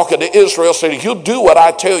God's talking to Israel, saying, if you do what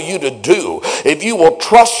I tell you to do, if you will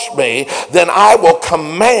trust me, then I will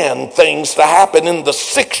command things to happen in the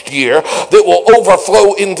 6th year that will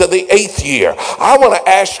overflow into the 8th year. I want to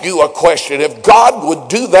ask you a question. If God would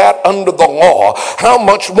do that under the law, how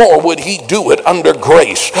much more would he do it under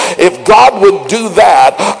grace? If God would do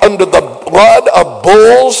that under the blood of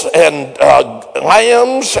bulls and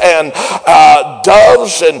lambs and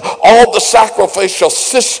doves and all the sacrificial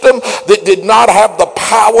system that did not have the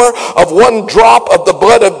power of one drop of the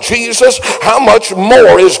blood of Jesus, how much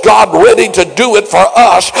more is God ready to do it for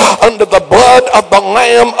us under the blood of the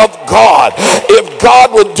Lamb of God? If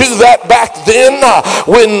God would do that back then,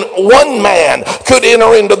 when one man could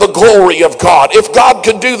enter into the glory of God, if God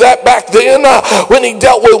could do that back then, when he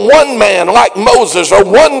dealt with one man like Moses, or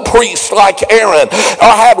one priest like Aaron,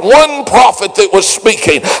 or had one prophet that was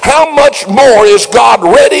speaking, how much more is God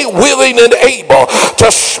ready, willing, and able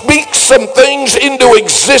to speak some things into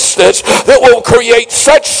existence that will create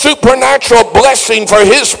such supernatural blessing for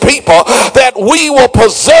his people that we will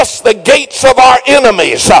possess the gates of our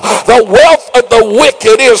enemies. The wealth of the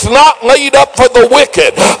wicked is not laid up for the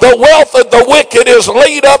wicked. The wealth of the wicked is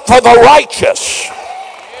laid up for the righteous.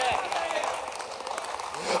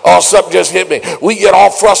 Oh, something just hit me. We get all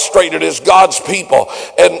frustrated as God's people,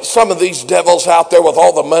 and some of these devils out there with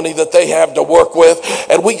all the money that they have to work with,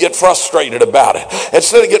 and we get frustrated about it.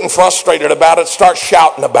 Instead of getting frustrated about it, start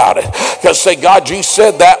shouting about it. Because say, God, you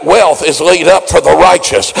said that wealth is laid up for the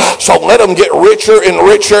righteous. So let them get richer and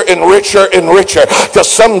richer and richer and richer, because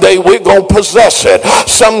someday we're going to possess it.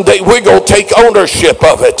 Someday we're going to take ownership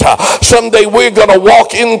of it. Someday we're going to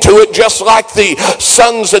walk into it just like the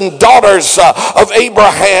sons and daughters of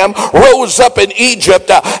Abraham rose up in Egypt,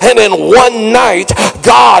 and in one night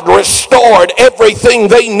God restored everything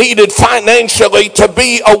they needed financially to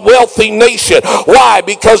be a wealthy nation. Why?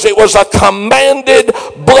 Because it was a commanded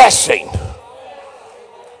blessing.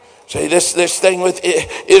 See, this thing with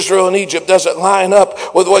Israel and Egypt doesn't line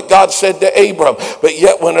up with what God said to Abram. But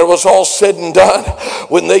yet when it was all said and done,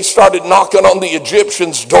 when they started knocking on the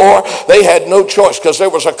Egyptians' door, they had no choice, because there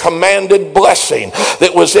was a commanded blessing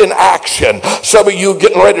that was in action. Some of you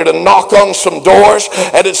getting ready to knock on some doors,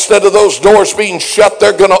 and instead of those doors being shut,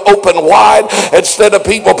 they're going to open wide. Instead of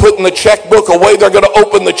people putting the checkbook away, they're going to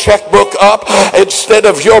open the checkbook up. Instead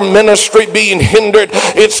of your ministry being hindered,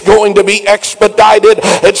 it's going to be expedited.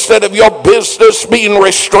 Instead of your business being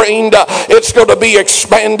restrained, it's going to be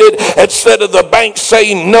expanded. Instead of the bank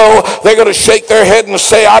saying no, they're going to shake their head and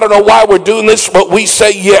say, I don't know why we're doing this, but we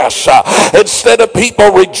say yes. Instead of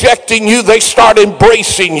people rejecting you, they start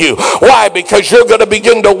embracing you. Why? Because you're going to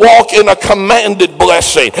begin to walk in a commanded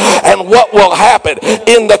blessing. And what will happen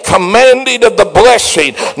in the commanding of the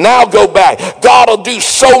blessing? Now go back. God will do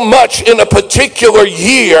so much in a particular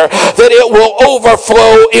year that it will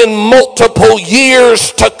overflow in multiple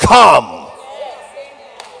years to come.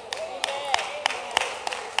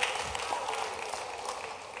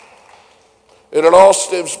 And it all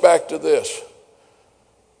stems back to this.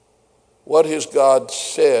 What has God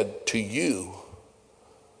said to you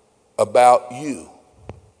about you?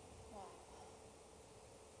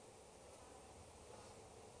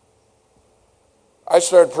 I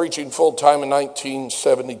started preaching full time in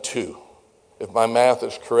 1972. If my math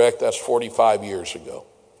is correct, that's 45 years ago.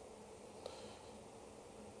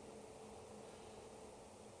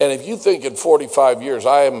 And if you think in 45 years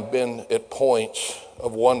I haven't been at points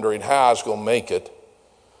of wondering how I was going to make it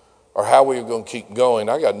or how we were going to keep going,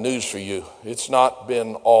 I got news for you. It's not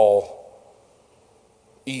been all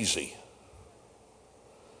easy.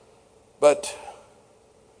 But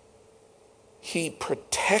he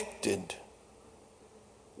protected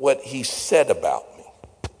what he said about me.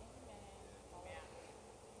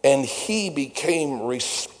 And he became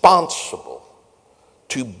responsible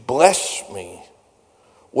to bless me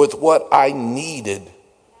with what I needed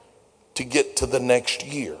to get to the next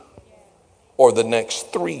year, or the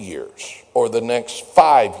next 3 years, or the next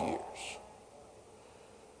 5 years.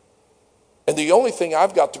 And the only thing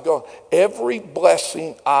I've got to go, every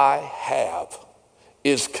blessing I have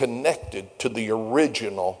is connected to the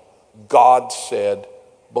original God said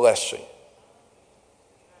blessing.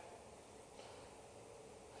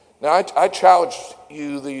 Now, I challenged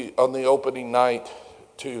you on the opening night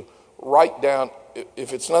to write down,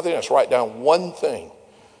 if it's nothing else, write down one thing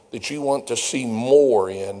that you want to see more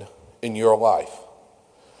in your life.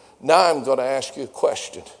 Now I'm going to ask you a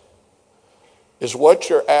question. Is what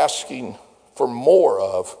you're asking for more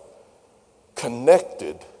of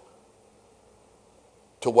connected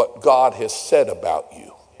to what God has said about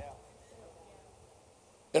you?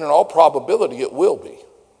 And in all probability, it will be.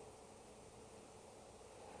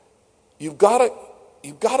 You've got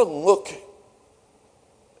to look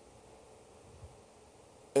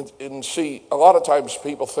and see. A lot of times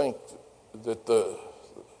people think that the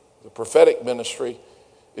prophetic ministry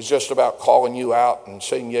is just about calling you out and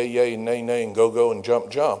saying yay, yay, and nay, nay, and go, go, and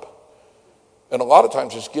jump, jump. And a lot of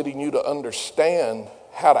times it's getting you to understand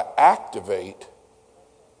how to activate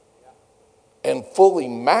and fully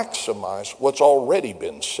maximize what's already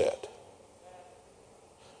been said.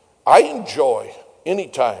 I enjoy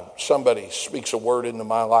anytime somebody speaks a word into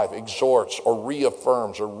my life, exhorts or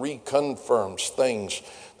reaffirms or reconfirms things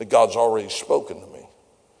that God's already spoken to me.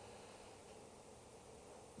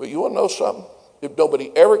 But you want to know something? If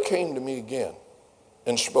nobody ever came to me again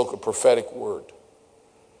and spoke a prophetic word,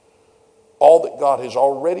 all that God has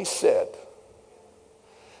already said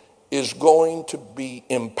is going to be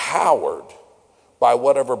empowered by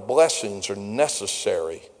whatever blessings are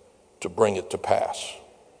necessary to bring it to pass.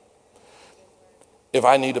 If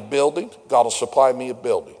I need a building, God will supply me a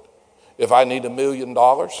building. If I need $1 million,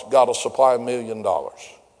 God will supply $1 million.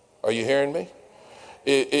 Are you hearing me?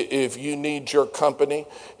 If you need your company,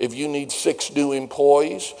 if you need 6 new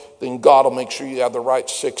employees, then God will make sure you have the right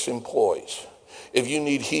 6 employees. If you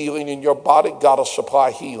need healing in your body, God will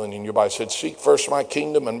supply healing in your body. He said, seek first my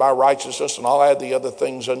kingdom and my righteousness, and I'll add the other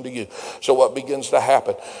things unto you. So what begins to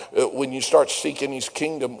happen? When you start seeking his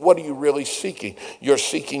kingdom, what are you really seeking? You're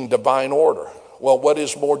seeking divine order. Well, what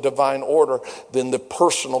is more divine order than the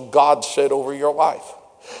personal God said over your life?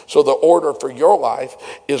 So the order for your life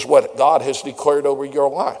is what God has declared over your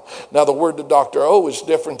life. Now, the word to Dr. O is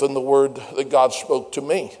different than the word that God spoke to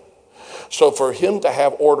me. So for him to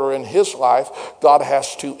have order in his life, God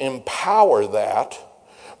has to empower that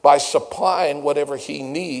by supplying whatever he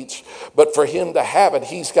needs. But for him to have it,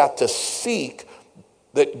 he's got to seek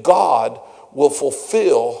that God will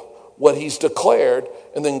fulfill what he's declared.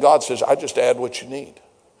 And then God says, I just add what you need.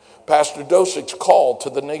 Pastor Dosig's call to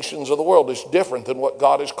the nations of the world is different than what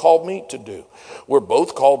God has called me to do. We're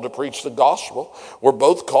both called to preach the gospel. We're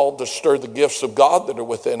both called to stir the gifts of God that are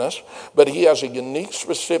within us. But he has a unique,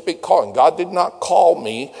 specific calling. God did not call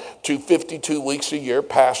me to 52 weeks a year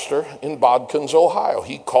pastor in Bodkins, Ohio.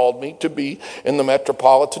 He called me to be in the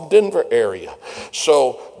metropolitan Denver area.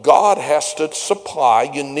 So God has to supply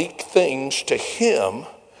unique things to him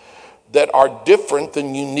that are different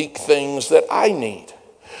than unique things that I need.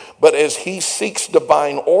 But as he seeks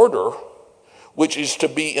divine order, which is to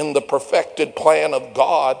be in the perfected plan of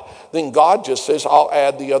God, then God just says, I'll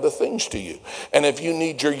add the other things to you. And if you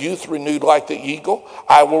need your youth renewed like the eagle,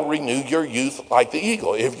 I will renew your youth like the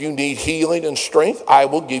eagle. If you need healing and strength, I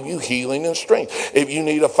will give you healing and strength. If you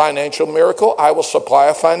need a financial miracle, I will supply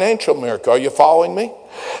a financial miracle. Are you following me?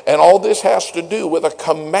 And all this has to do with a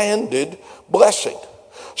commanded blessing.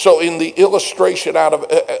 So in the illustration out of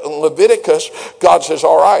Leviticus, God says,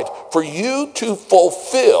 all right, for you to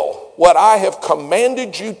fulfill what I have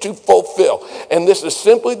commanded you to fulfill. And this is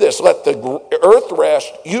simply this: let the earth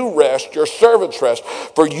rest, you rest, your servants rest.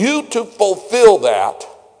 For you to fulfill that,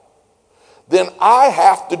 then I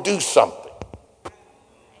have to do something.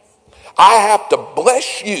 I have to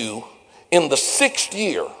bless you in the 6th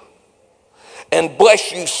year, and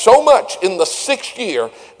bless you so much in the 6th year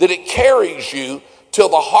that it carries you till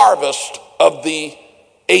the harvest of the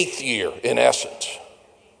 8th year, in essence.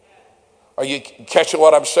 Are you catching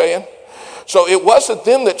what I'm saying? So it wasn't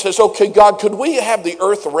them that says, okay, God, could we have the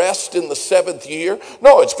earth rest in the 7th year?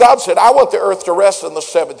 No, it's God said, I want the earth to rest in the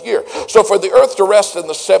 7th year. So for the earth to rest in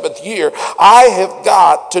the 7th year, I have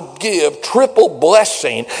got to give triple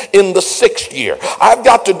blessing in the 6th year. I've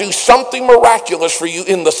got to do something miraculous for you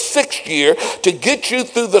in the 6th year to get you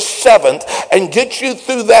through the 7th and get you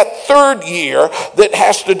through that 3rd year that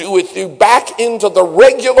has to do with you back into the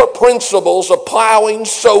regular principles of plowing,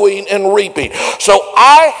 sowing, and reaping. So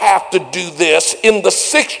I have to do this in the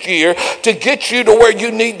 6th year to get you to where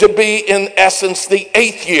you need to be in essence the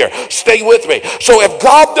 8th year. Stay with me. So if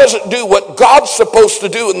God doesn't do what God's supposed to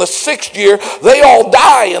do in the 6th year, they all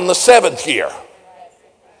die in the 7th year.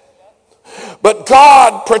 But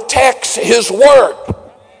God protects his word.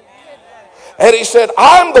 And he said,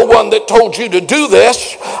 I'm the one that told you to do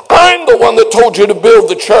this. I'm the one that told you to build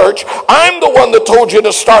the church. I'm the one that told you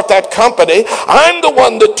to start that company. I'm the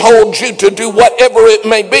one that told you to do whatever it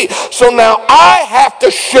may be. So now I have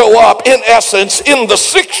to show up in essence in the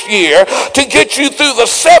 6th year to get you through the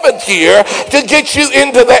 7th year, to get you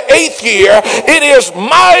into the 8th year. It is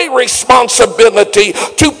my responsibility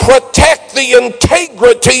to protect the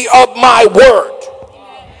integrity of my word.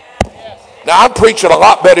 Now, I'm preaching a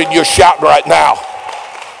lot better than you're shouting right now.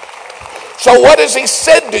 So what has he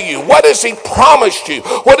said to you? What has he promised you?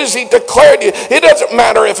 What has he declared to you? It doesn't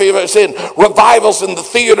matter if he was in revivals in the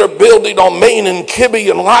theater building on Main and Kibbe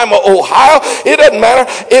in Lima, Ohio. It doesn't matter.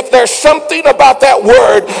 If there's something about that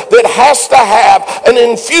word that has to have an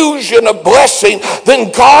infusion of blessing,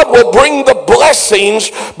 then God will bring the blessings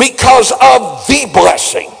because of the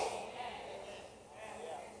blessing.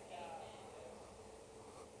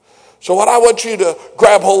 So what I want you to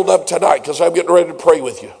grab hold of tonight, because I'm getting ready to pray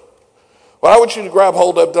with you. What I want you to grab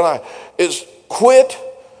hold of tonight is quit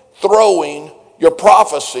throwing your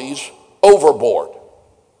prophecies overboard.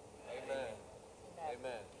 Amen.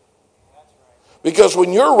 Amen. Because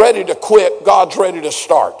when you're ready to quit, God's ready to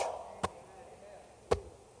start.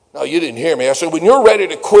 No, you didn't hear me. I said when you're ready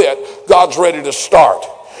to quit, God's ready to start.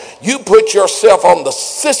 You put yourself on the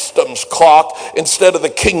system's clock instead of the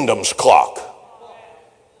kingdom's clock.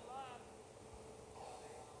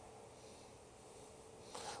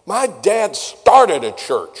 My dad started a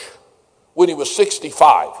church when he was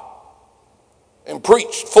 65 and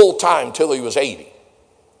preached full time till he was 80.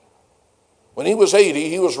 When he was 80,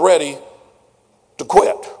 he was ready to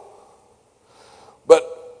quit. But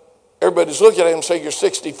everybody's looking at him saying, you're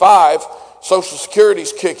 65, Social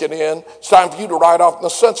Security's kicking in, it's time for you to ride off in the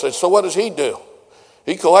sunset. So what does he do?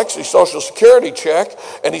 He collects his Social Security check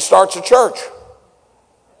and he starts a church.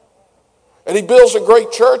 And he builds a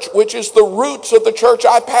great church, which is the roots of the church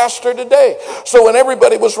I pastor today. So when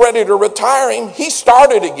everybody was ready to retire him, he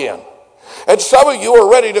started again. And some of you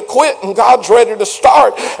are ready to quit and God's ready to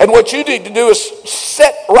start. And what you need to do is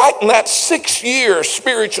sit right in that 6 years,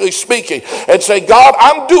 spiritually speaking, and say, God,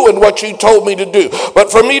 I'm doing what you told me to do.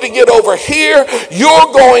 But for me to get over here,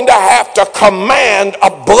 you're going to have to command a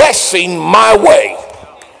blessing my way.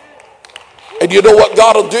 And you know what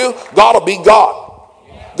God will do? God will be God.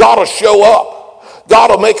 God will show up. God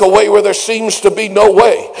will make a way where there seems to be no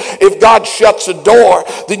way. If God shuts a door,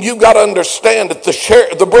 then you got to understand that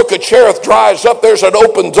the brook of Cherith dries up. There's an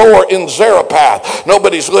open door in Zarephath.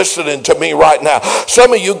 Nobody's listening to me right now.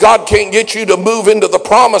 Some of you, God can't get you to move into the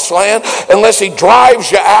promised land unless he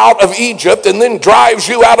drives you out of Egypt and then drives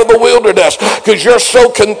you out of the wilderness, because you're so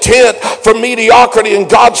content for mediocrity. And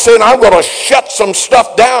God's saying, I'm going to shut some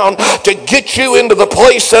stuff down to get you into the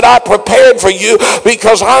place that I prepared for you,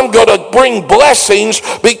 because I'm going to bring blessings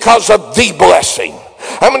because of the blessing.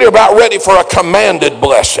 How many are about ready for a commanded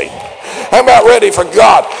blessing? How about ready for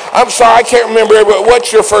God? I'm sorry, I can't remember everybody.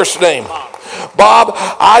 What's your first name? Bob.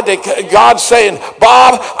 God's saying,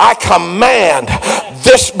 Bob, I command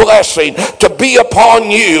this blessing to be upon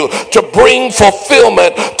you to bring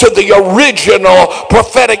fulfillment to the original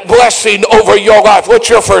prophetic blessing over your life. What's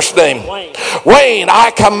your first name? Wayne. Wayne,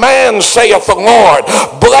 I command, saith the Lord,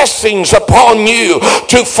 blessings upon you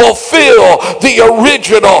to fulfill the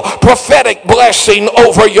original prophetic blessing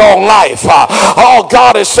over your life. Oh,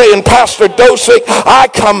 God is saying, Pastor Dosick, I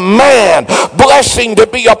command blessing to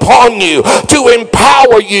be upon you, to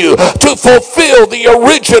empower you to fulfill the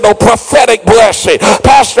original prophetic blessing.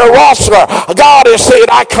 Pastor Rossler, God is saying,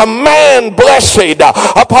 I command blessing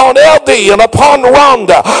upon LD and upon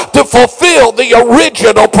Rhonda to fulfill the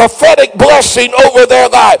original prophetic blessing over their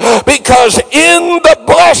life, because in the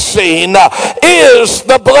blessing is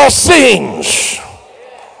the blessings.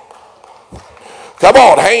 Come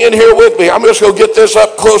on, hang in here with me. I'm just going to get this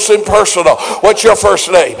up close and personal. What's your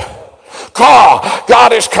first name? Carl.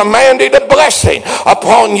 God is commanding a blessing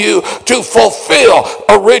upon you to fulfill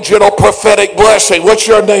original prophetic blessing. What's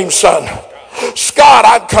your name, son? Scott,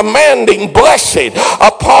 I'm commanding blessing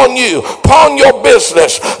upon you, upon your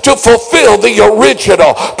business, to fulfill the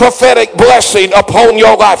original prophetic blessing upon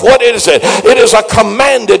your life. What is it? It is a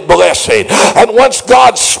commanded blessing. And once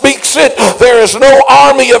God speaks it, there is no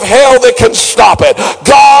army of hell that can stop it.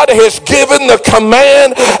 God has given the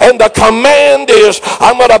command, and the command is,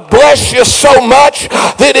 I'm going to bless you so much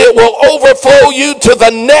that it will overflow you to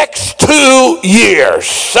the next 2 years.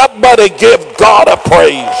 Somebody give God a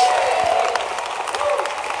praise.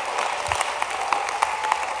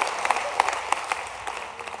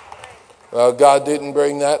 Well, God didn't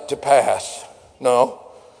bring that to pass. No.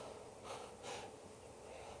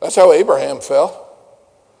 That's how Abraham fell.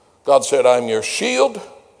 God said, I'm your shield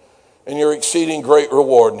and your exceeding great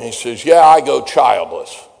reward. And he says, yeah, I go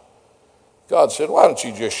childless. God said, why don't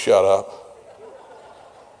you just shut up?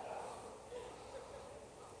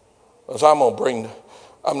 Because I'm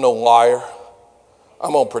no liar.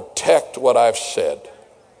 I'm going to protect what I've said.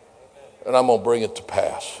 And I'm going to bring it to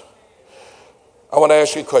pass. I want to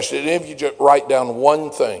ask you a question. Did any of you just write down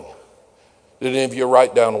one thing? Did any of you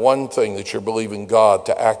write down one thing that you're believing God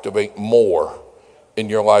to activate more in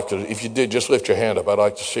your life? If you did, just lift your hand up. I'd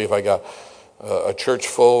like to see if I got a church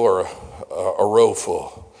full or a row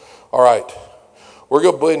full. All right. We're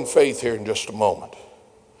going to blend faith here in just a moment.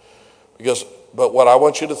 But what I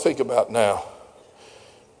want you to think about now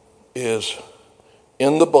is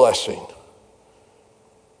in the blessing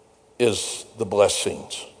is the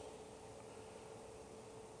blessings.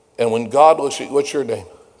 And when God looks at you, what's your name?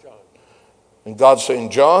 John. And God's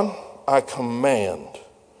saying, John, I command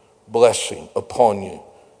blessing upon you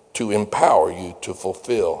to empower you to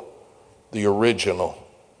fulfill the original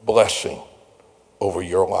blessing over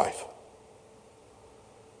your life.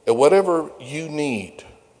 And whatever you need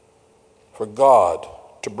for God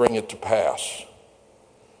to bring it to pass,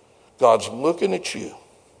 God's looking at you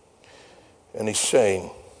and he's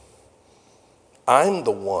saying, I'm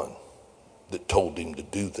the one that told him to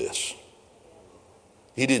do this.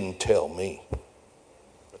 He didn't tell me.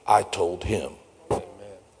 I told him. Amen.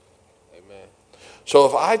 Amen. So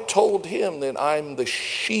if I told him, then I'm the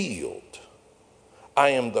shield. I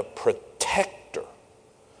am the protector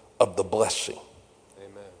of the blessing.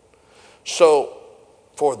 Amen. So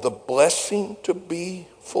for the blessing to be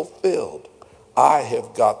fulfilled, I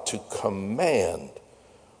have got to command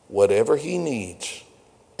whatever he needs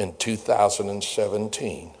in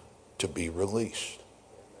 2017 to be released.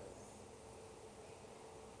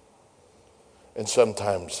 And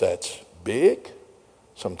sometimes that's big,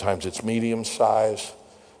 sometimes it's medium size,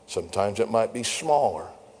 sometimes it might be smaller.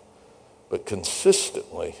 But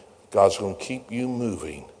consistently, God's going to keep you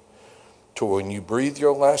moving to when you breathe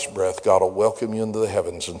your last breath, God will welcome you into the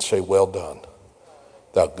heavens and say, well done,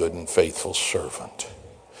 thou good and faithful servant.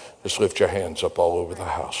 Just lift your hands up all over the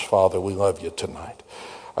house. Father, we love you tonight.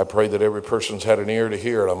 I pray that every person's had an ear to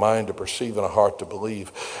hear and a mind to perceive and a heart to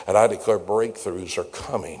believe. And I declare breakthroughs are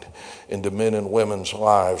coming into men and women's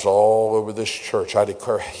lives all over this church. I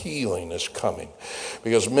declare healing is coming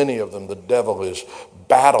because many of them, the devil is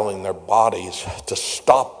battling their bodies to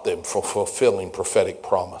stop them from fulfilling prophetic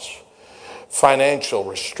promise. Financial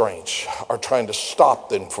restraints are trying to stop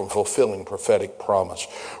them from fulfilling prophetic promise.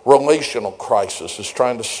 Relational crisis is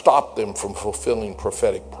trying to stop them from fulfilling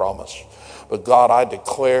prophetic promise. But God, I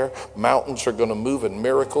declare mountains are going to move and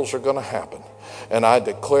miracles are going to happen. And I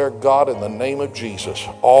declare, God, in the name of Jesus,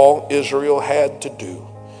 all Israel had to do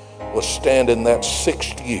was stand in that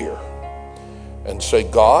 6th year and say,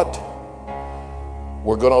 God,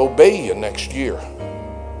 we're going to obey you next year.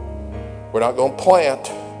 We're not going to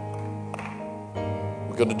plant.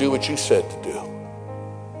 We're going to do what you said to do.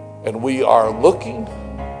 And we are looking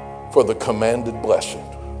for the commanded blessing.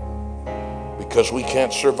 Because we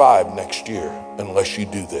can't survive next year unless you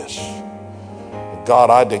do this. God,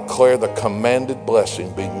 I declare the commanded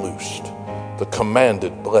blessing being loosed. The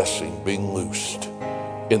commanded blessing being loosed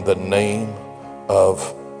in the name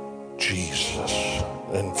of Jesus.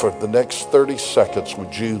 And for the next 30 seconds,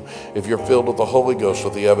 would you, if you're filled with the Holy Ghost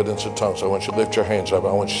with the evidence of tongues, I want you to lift your hands up.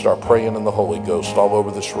 I want you to start praying in the Holy Ghost all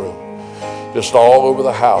over this room. Just all over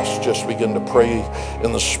the house, just begin to pray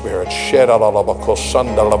in the Spirit.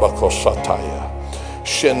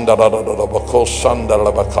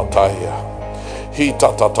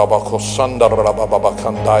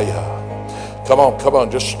 Come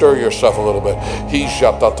on, just stir yourself a little bit.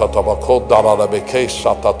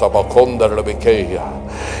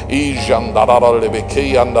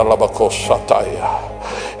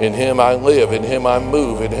 In him I live, in him I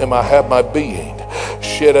move, in him I have my being.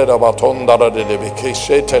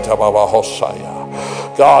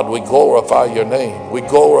 God, we glorify your name. We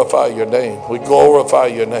glorify your name. We glorify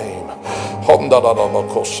your name. Let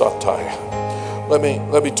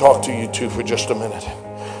me talk to you two for just a minute.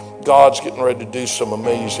 God's getting ready to do some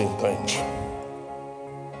amazing things.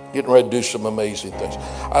 Getting ready to do some amazing things.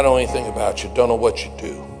 I don't know anything about you, don't know what you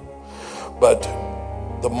do. But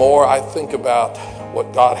the more I think about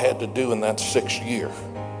what God had to do in that 6th year,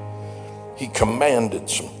 he commanded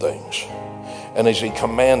some things. And as he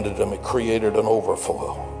commanded them, it created an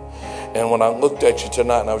overflow. And when I looked at you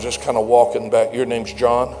tonight, and I was just kind of walking back, your name's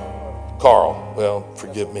John? Carl. Well,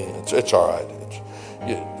 forgive me, it's all right.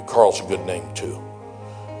 Carl's a good name too.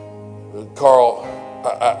 Carl,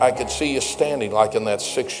 I could see you standing like in that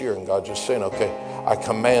 6th year, and God just saying, okay, I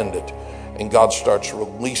command it. And God starts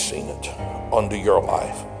releasing it onto your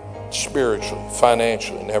life, spiritually,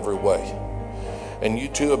 financially, in every way. And you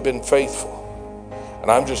two have been faithful.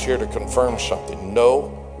 And I'm just here to confirm something.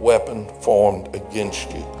 No weapon formed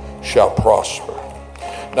against you shall prosper.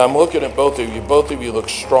 Now I'm looking at both of you. Both of you look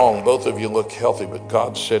strong. Both of you look healthy. But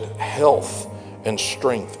God said health and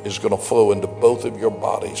strength is going to flow into both of your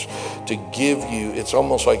bodies to give you, it's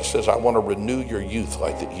almost like he says, I want to renew your youth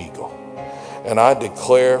like the eagle. And I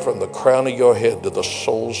declare from the crown of your head to the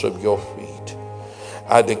soles of your feet,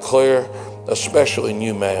 I declare, especially in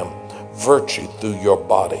you, ma'am, virtue through your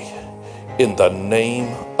body in the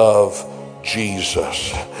name of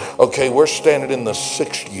Jesus. Okay, we're standing in the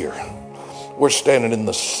 6th year. We're standing in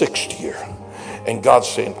the 6th year. And God's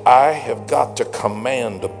saying, I have got to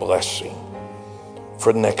command a blessing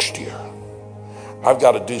for next year. I've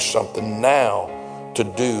got to do something now to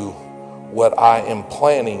do what I am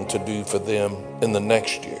planning to do for them in the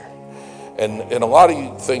next year. And a lot of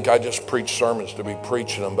you think I just preach sermons to be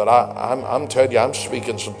preaching them, but I'm telling you, I'm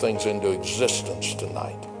speaking some things into existence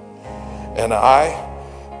tonight. And I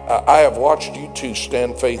have watched you two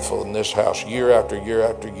stand faithful in this house year after year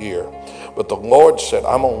after year. But the Lord said,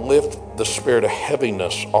 I'm going to lift the spirit of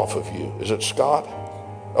heaviness off of you. Is it Scott?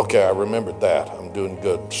 Okay, I remembered that. I'm doing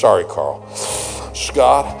good. Sorry, Carl.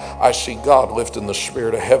 Scott, I see God lifting the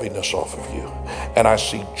spirit of heaviness off of you. And I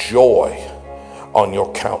see joy on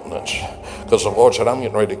your countenance. Because the Lord said, I'm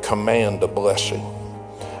getting ready to command a blessing.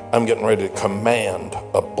 I'm getting ready to command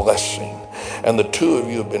a blessing. And the two of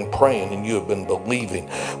you have been praying and you have been believing.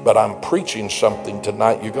 But I'm preaching something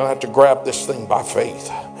tonight. You're going to have to grab this thing by faith.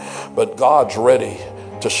 But God's ready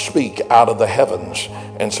to speak out of the heavens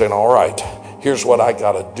and saying, all right, here's what I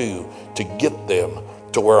got to do to get them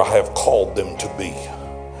to where I have called them to be.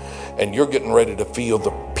 And you're getting ready to feel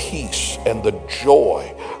the peace and the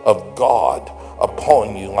joy of God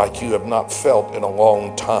upon you like you have not felt in a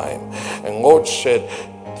long time. And Lord said,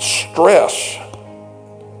 stress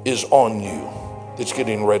is on you. It's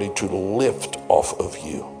getting ready to lift off of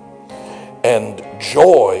you. And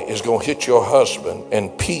joy is going to hit your husband,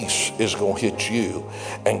 and peace is going to hit you.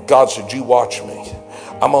 And God said, you watch me.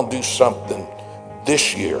 I'm going to do something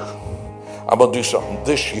this year. I'm going to do something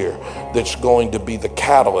this year that's going to be the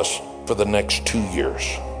catalyst for the next 2 years.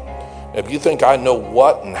 If you think I know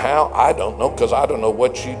what and how, I don't know, because I don't know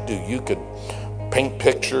what you do. You could paint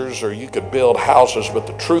pictures or you could build houses, but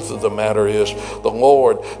the truth of the matter is the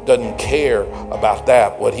Lord doesn't care about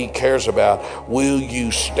that. What he cares about, will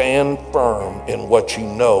you stand firm in what you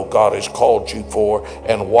know God has called you for,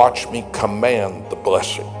 and watch me command the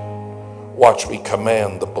blessing. Watch me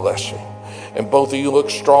command the blessing. And both of you look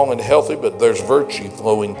strong and healthy, but there's virtue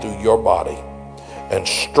flowing through your body. And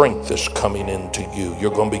strength is coming into you.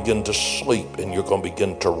 You're going to begin to sleep and you're going to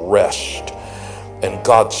begin to rest. And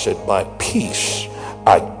God said, my peace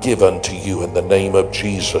I give unto you in the name of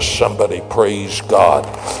Jesus. Somebody praise God.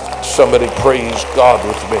 Somebody praise God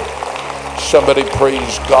with me. Somebody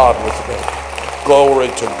praise God with me. Glory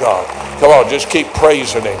to God. Come on, just keep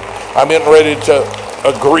praising him. I'm getting ready to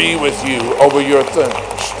agree with you over your things.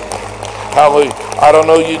 Hallelujah. I don't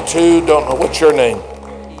know you two. Don't know. What's your name?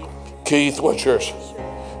 Keith. What's yours?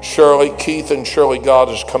 Shirley. Keith and Shirley, God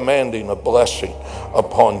is commanding a blessing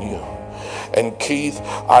upon you. And Keith,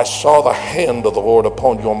 I saw the hand of the Lord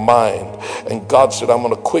upon your mind. And God said, I'm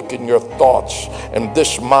going to quicken your thoughts. And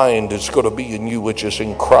this mind is going to be in you, which is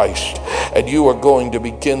in Christ. And you are going to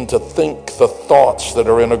begin to think the thoughts that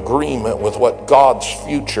are in agreement with what God's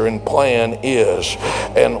future and plan is.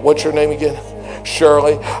 And what's your name again?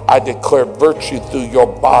 Shirley, I declare virtue through your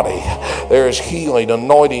body. There is healing,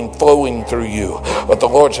 anointing flowing through you. But the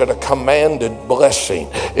Lord said a commanded blessing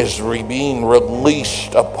is being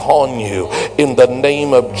released upon you in the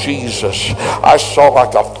name of Jesus. I saw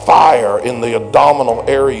like a fire in the abdominal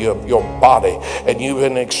area of your body, and you've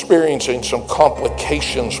been experiencing some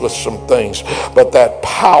complications with some things, but that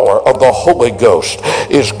power of the Holy Ghost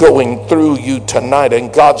is going through you tonight.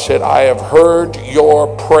 And God said, I have heard your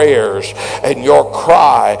prayers, and your your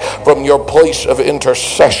cry, from your place of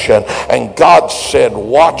intercession. And God said,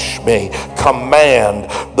 watch me command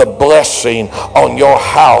the blessing on your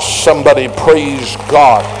house. Somebody praise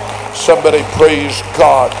God. Somebody praise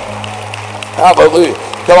God. Hallelujah.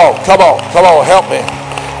 Come on, help me.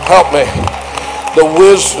 Help me. The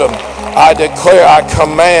wisdom, I declare, I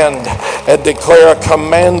command and declare a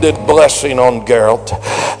commanded blessing on Gerald.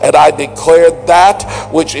 And I declare that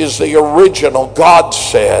which is the original, God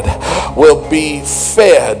said, will be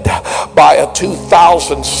fed by a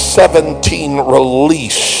 2017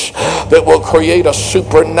 release that will create a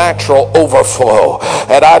supernatural overflow.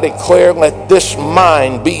 And I declare, let this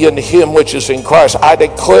mind be in him which is in Christ. I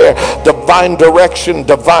declare divine direction,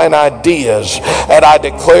 divine ideas. And I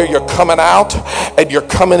declare you're coming out and you're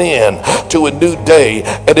coming in to a new day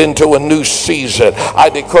and into a new season. I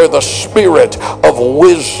declare the spirit of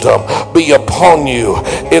wisdom be upon you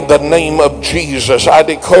in the name of Jesus. I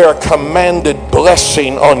declare a commanded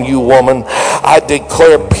blessing on you, woman. I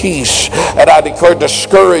declare peace, and I declare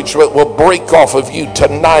discouragement will break off of you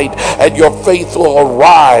tonight, and your faith will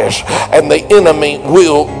arise, and the enemy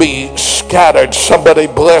will be scattered. Somebody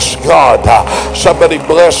bless God. Somebody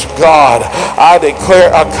bless God. I declare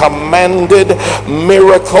a commanded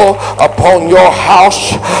miracle upon your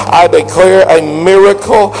house. I declare a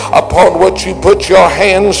miracle upon what you put your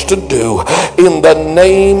hands to do in the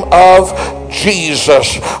name of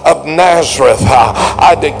Jesus of Nazareth.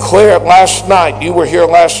 I declare last night, you were here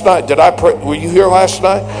last night. Did I pray? Were you here last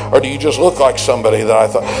night? Or do you just look like somebody that I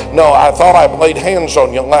thought? No, I thought I laid hands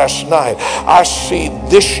on you last night. I see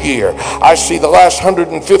this year, I see the last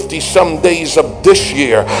 150 some days of this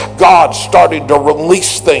year, God started to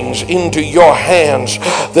release things into your hands,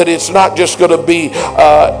 that it's not just going to be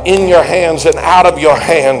in your hands and out of your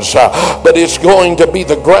hands, but it's going to be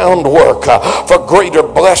the groundwork for greater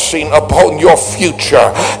blessing upon your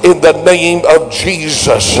future in the name of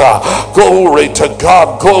Jesus. Glory to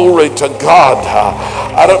God. Glory to God.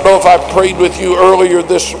 I don't know if I prayed with you earlier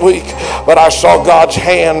this week, but I saw God's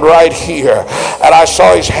hand right here, and I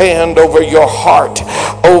saw his hand over your heart,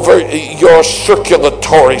 over your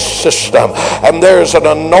circulatory system, and there's an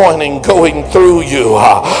anointing going through you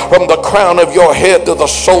from the crown of your head to the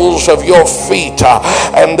soles of your feet,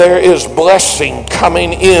 and there is blessing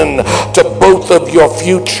coming in to both of your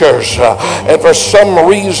futures. And for some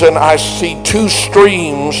reason, I see two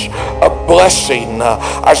streams of blessing.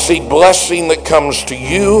 I see blessing that comes to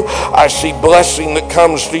you. I see blessing that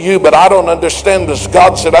comes to you, but I don't understand this.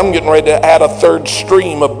 God said, I'm getting ready to add a third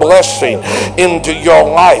stream of blessing into your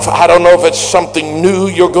life. I don't know if it's something new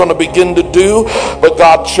you're going to begin to do, but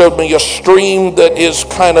God showed me a stream that is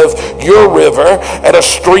kind of your river and a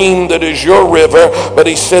stream that is your river, but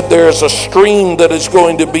he said there's a stream that is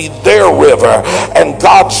going to be their river. And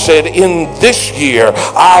God said, in this year,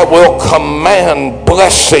 I will command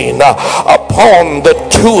blessing upon the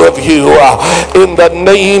two of you in the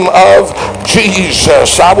name of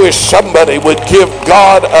Jesus. I wish somebody would give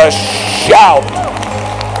God a shout.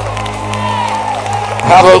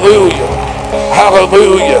 Hallelujah.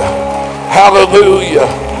 Hallelujah. Hallelujah.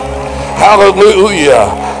 Hallelujah.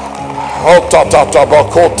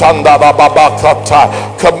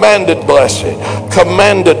 Commanded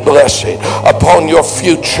blessing upon your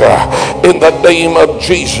future in the name of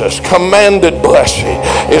Jesus. Commanded blessing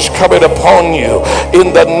is coming upon you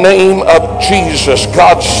in the name of Jesus.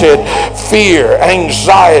 God said fear,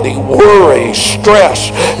 anxiety, worry,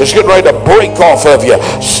 stress is getting ready to break off of you.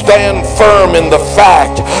 Stand firm in the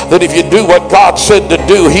fact that if you do what God said to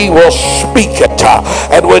do, he will speak it.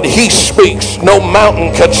 And when he speaks, no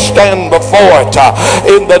mountain can stand before it.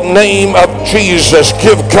 In the name of Jesus,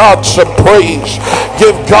 give God some praise.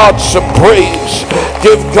 Give God some praise.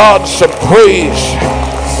 Give God some praise.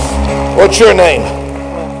 What's your name?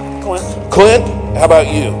 Clint. Clint? How about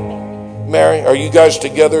you? Mary? Are you guys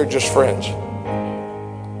together or just friends?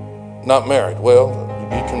 Not married. Well,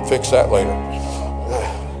 you can fix that later.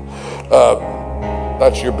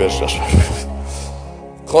 That's your business.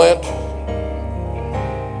 Clint,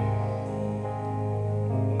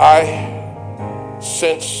 I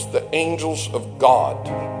sense the angels of God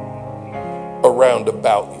around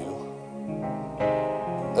about you.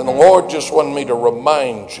 And the Lord just wanted me to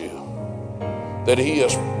remind you that he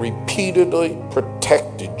has repeatedly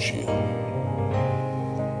protected you.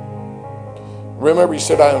 Remember, he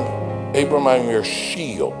said, Abram, I'm your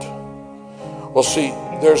shield. Well, see,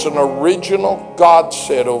 there's an original God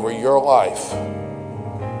said over your life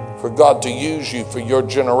for God to use you for your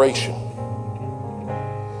generation.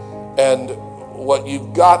 And what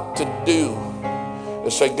you've got to do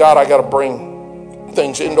is say, God, I got to bring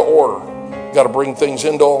things into order. Got to bring things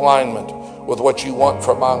into alignment with what you want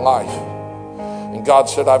for my life. And God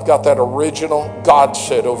said, I've got that original God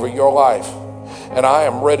said over your life. And I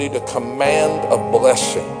am ready to command a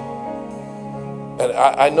blessing. And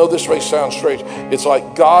I know this may sound strange. It's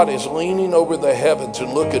like God is leaning over the heavens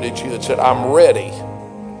and looking at you and said, I'm ready.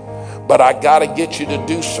 But I got to get you to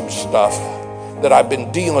do some stuff that I've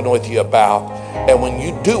been dealing with you about. And when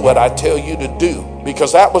you do what I tell you to do,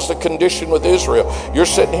 because that was the condition with Israel. You're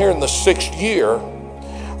sitting here in the 6th year.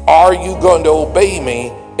 Are you going to obey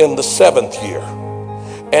me in the 7th year?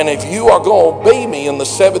 And if you are going to obey me in the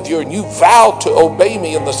 7th year and you vow to obey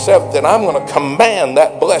me in the 7th, then I'm going to command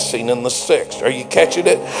that blessing in the 6th. Are you catching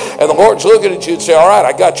it? And the Lord's looking at you and say, all right,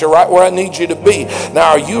 I got you right where I need you to be.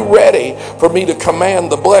 Now, are you ready for me to command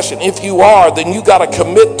the blessing? If you are, then you got to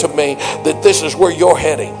commit to me that this is where you're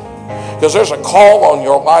heading. Because there's a call on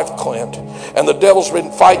your life, Clint. And the devil's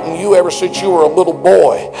been fighting you ever since you were a little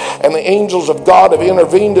boy. And the angels of God have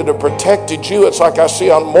intervened and have protected you. It's like I see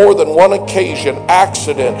on more than one occasion,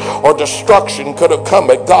 accident or destruction could have come,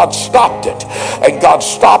 but God stopped it. And God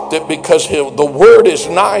stopped it because the word is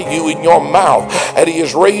nigh you in your mouth. And he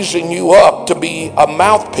is raising you up to be a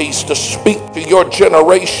mouthpiece to speak to your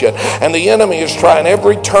generation. And the enemy is trying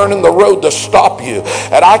every turn in the road to stop you.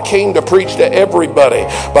 And I came to preach to everybody.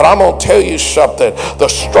 But I'm going to tell you something. The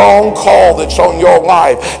strong call that's on your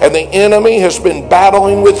life, and the enemy has been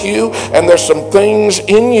battling with you, and there's some things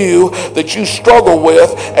in you that you struggle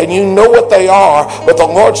with, and you know what they are, but the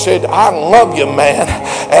Lord said, I love you, man,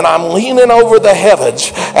 and I'm leaning over the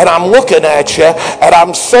heavens, and I'm looking at you, and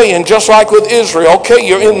I'm saying, just like with Israel, okay,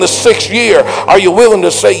 you're in the 6th year, are you willing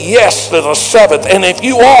to say yes to the 7th? And if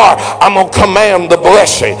you are, I'm going to command the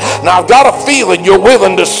blessing. Now, I've got a feeling you're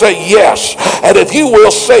willing to say yes, and if you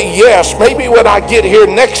will say yes, maybe when I get here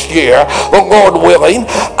next year, the Lord willing,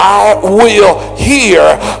 I will hear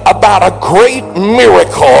about a great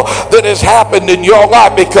miracle that has happened in your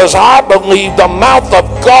life, because I believe the mouth of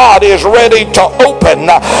God is ready to open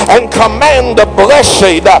and command the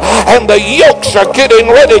blessing, and the yokes are getting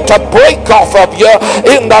ready to break off of you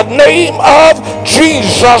in the name of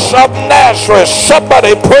Jesus of Nazareth.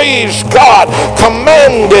 Somebody praise God.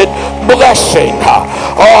 Commanded blessing.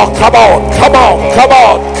 Oh, come on, come on, come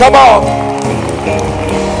on, come on.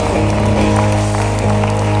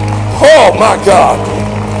 Oh, my God,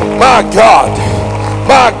 my God,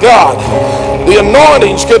 my God. The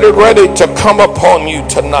anointing's getting ready to come upon you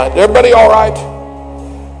tonight. Everybody all right?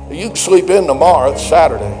 You can sleep in tomorrow. It's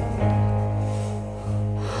Saturday.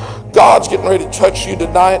 God's getting ready to touch you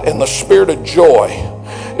tonight, and the spirit of joy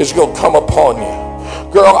is going to come upon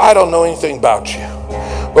you. Girl, I don't know anything about you,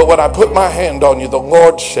 but when I put my hand on you, the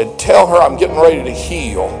Lord said, tell her I'm getting ready to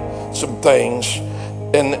heal some things.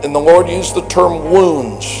 And the Lord used the term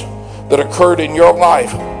wounds that occurred in your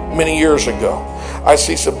life many years ago. I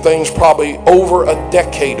see some things probably over a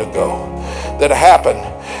decade ago that happened,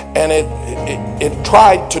 and it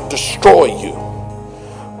tried to destroy you.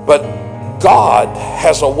 But God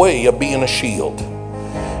has a way of being a shield.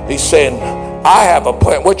 He's saying, I have a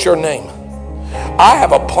plan. What's your name? I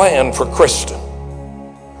have a plan for Kristen.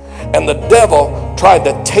 And the devil tried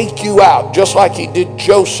to take you out just like he did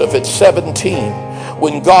Joseph at 17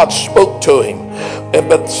 when God spoke to him.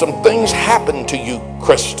 But some things happened to you,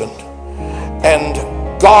 Kristen. And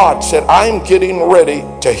God said, I'm getting ready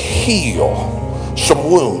to heal some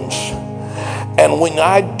wounds. And when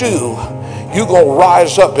I do, you're going to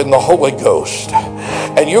rise up in the Holy Ghost.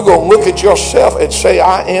 And you're going to look at yourself and say,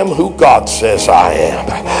 I am who God says I am.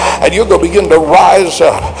 And you're going to begin to rise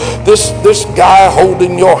up. This guy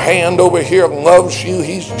holding your hand over here loves you.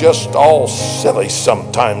 He's just all silly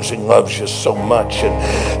sometimes. He loves you so much.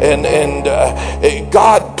 And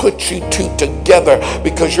God put you two together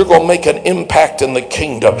because you're going to make an impact in the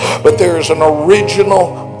kingdom. But there is an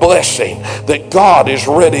original blessing that God is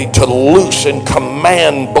ready to loose and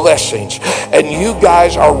command blessings. And you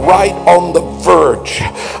guys are right on the verge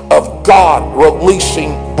of God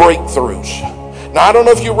releasing breakthroughs. Now, I don't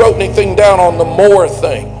know if you wrote anything down on the more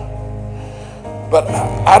thing, but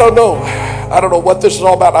I don't know. I don't know what this is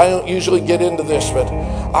all about. I don't usually get into this, but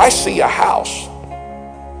I see a house.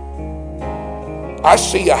 I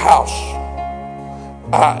see a house.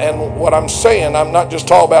 And what I'm saying, I'm not just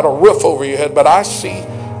talking about a roof over your head, but I see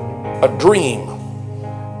a dream.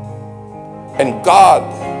 And God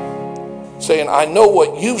saying, I know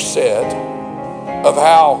what you said of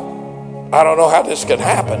how, I don't know how this can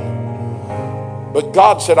happen. But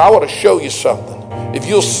God said, I want to show you something. If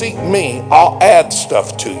you'll seek me, I'll add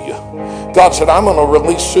stuff to you. God said, I'm going to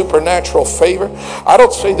release supernatural favor. I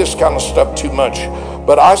don't say this kind of stuff too much,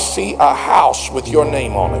 but I see a house with your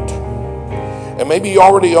name on it. And maybe you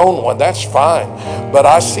already own one, that's fine. But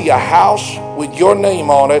I see a house with your name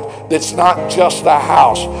on it that's not just a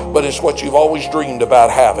house, but it's what you've always dreamed about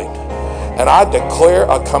having. And I declare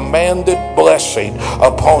a commanded blessing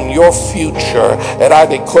upon your future. And I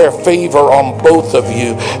declare favor on both of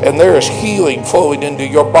you. And there is healing flowing into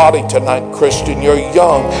your body tonight, Christian. You're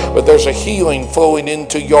young, but there's a healing flowing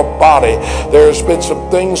into your body. There's been some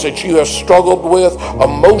things that you have struggled with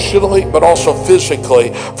emotionally, but also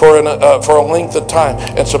physically for a length of time.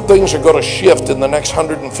 And some things are going to shift in the next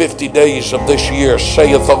 150 days of this year,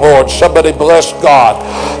 saith the Lord. Somebody bless God.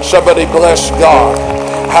 Somebody bless God.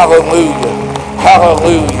 Hallelujah,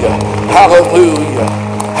 hallelujah, hallelujah,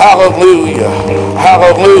 hallelujah,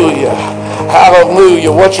 hallelujah,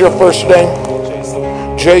 hallelujah. What's your first name?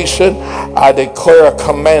 Jason. I declare a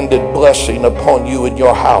commanded blessing upon you and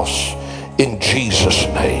your house in Jesus'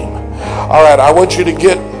 name. All right, I want you to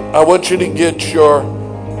get your,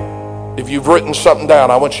 if you've written something down,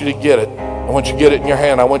 I want you to get it. I want you to get it in your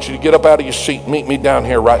hand. I want you to get up out of your seat. Meet me down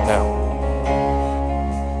here right now.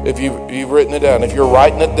 If you've written it down. If you're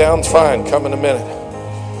writing it down, it's fine. Come in a minute.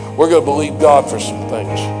 We're going to believe God for some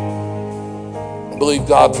things. Believe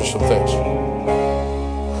God for some things.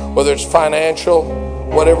 Whether it's financial,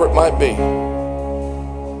 whatever it might be.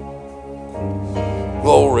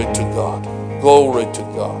 Glory to God. Glory to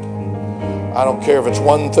God. I don't care if it's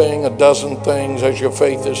one thing, a dozen things. As your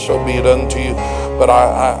faith is, so be it unto you. But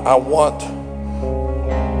I want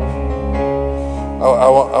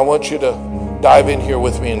you to dive in here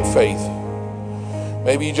with me in faith.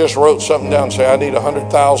 Maybe you just wrote something down and say, I need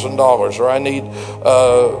 $100,000, or I need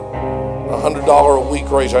 $100 a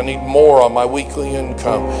week raise. I need more on my weekly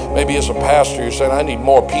income. Maybe as a pastor, you're saying, I need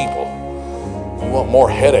more people. You want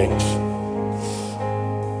more headaches.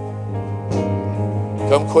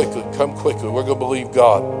 Come quickly, come quickly. We're going to believe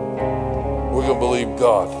God. We're going to believe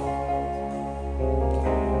God.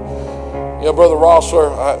 You know, Brother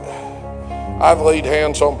Rossler, I've laid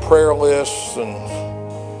hands on prayer lists and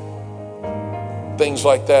things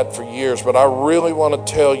like that for years, but I really want to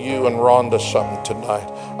tell you and Rhonda something tonight.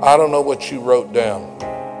 I don't know what you wrote down,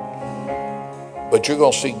 but you're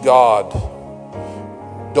going to see God.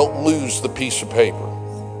 Don't lose the piece of paper,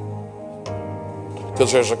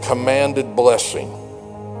 because there's a commanded blessing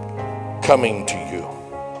coming to you,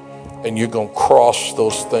 and you're going to cross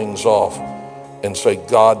those things off and say,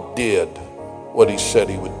 God did what he said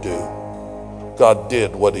he would do. God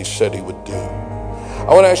did what he said he would do.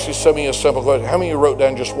 I want to ask you some of you a simple question. How many of you wrote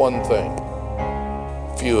down just one thing?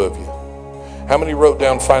 A few of you. How many wrote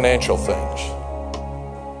down financial things?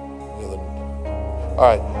 All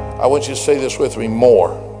right. I want you to say this with me, more.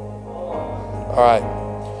 All right.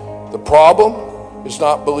 The problem is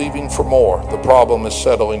not believing for more. The problem is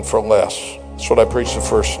settling for less. That's what I preached the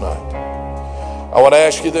first night. I want to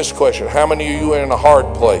ask you this question. How many of you are in a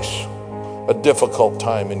hard place? A difficult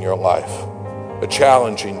time in your life? A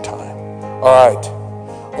challenging time? All right.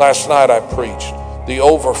 Last night I preached the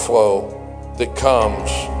overflow that comes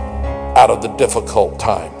out of the difficult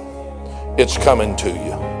time. It's coming to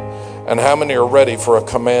you. And how many are ready for a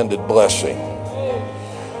commanded blessing?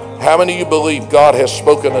 How many of you believe God has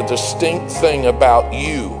spoken a distinct thing about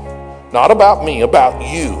you? Not about me, about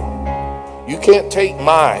you. You can't take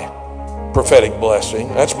my prophetic blessing.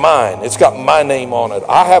 That's mine. It's got my name on it.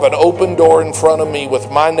 I have an open door in front of me with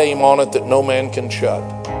my name on it that no man can shut.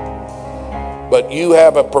 But you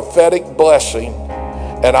have a prophetic blessing,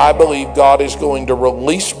 and I believe God is going to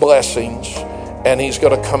release blessings, and he's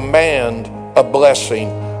going to command a blessing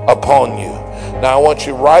upon you. Now I want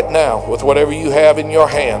you right now, with whatever you have in your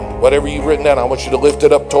hand, whatever you've written down, I want you to lift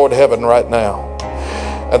it up toward heaven right now.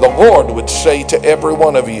 And the Lord would say to every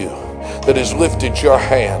one of you that has lifted your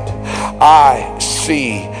hand, I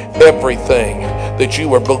see everything that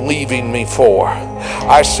you are believing me for.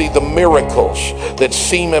 I see the miracles that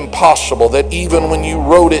seem impossible, that even when you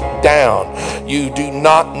wrote it down, you do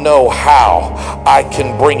not know how I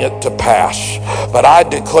can bring it to pass. But I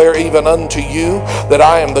declare even unto you that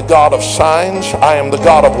I am the God of signs, I am the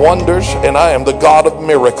God of wonders, and I am the God of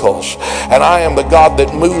miracles. And I am the God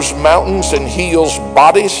that moves mountains and heals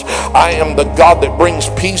bodies. I am the God that brings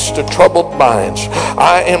peace to troubled minds.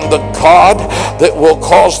 I am the God that will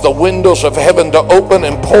cause the windows of heaven to open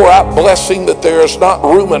and pour out blessing that there is not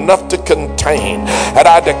room enough to contain. And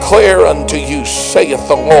I declare unto you, saith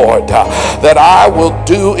the Lord, that I will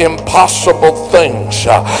do impossible things.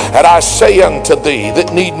 And I say unto thee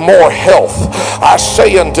that need more health, I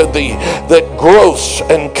say unto thee that growths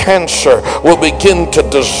and cancer will begin to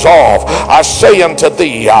dissolve. I say unto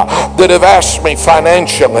thee that have asked me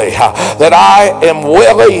financially, that I am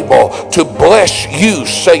well able to bless you you,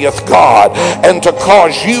 saith God, and to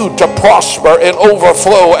cause you to prosper and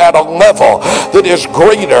overflow at a level that is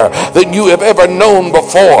greater than you have ever known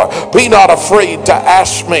before. Be not afraid to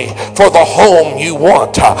ask me for the home you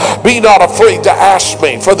want. Be not afraid to ask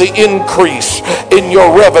me for the increase in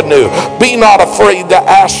your revenue. Be not afraid to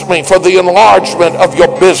ask me for the enlargement of your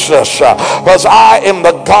business, because I am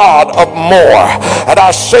the God of more. And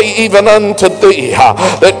I say even unto thee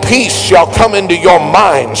that peace shall come into your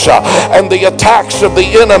minds, and the attacks of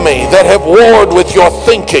the enemy that have warred with your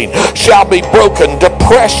thinking shall be broken.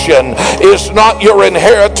 Depression is not your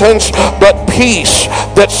inheritance, but peace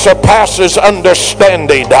that surpasses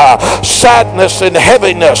understanding. Sadness and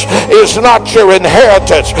heaviness is not your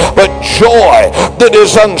inheritance, but joy that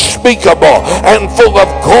is unspeakable and full of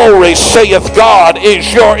glory, saith God,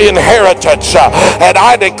 is your inheritance. And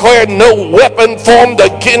I declare, no weapon formed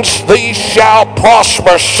against thee shall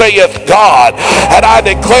prosper, saith God. And I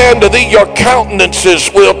declare unto thee, your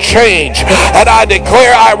countenances will change. And I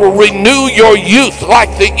declare, I will renew your youth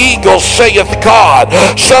like the eagle, saith God.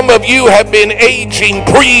 Some of you have been aging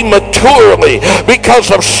prematurely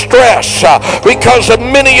because of stress, because of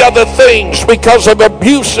many other things, because of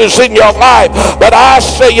abuses in your life. But I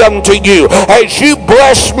say unto you, as you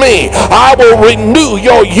bless me, I will renew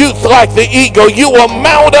your youth like the eagle. You will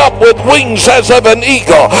mount up with wings as of an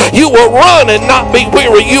eagle. You will run and not be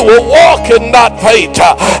weary. You will walk and not faint.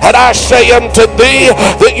 And I say unto thee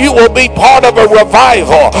that you will be part of a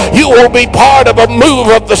revival. You will be part of a move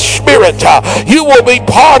of the Spirit. You will be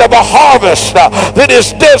part of a harvest that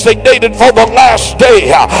is designated for the last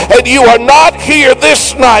day. And you are not here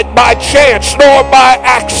this night by chance nor by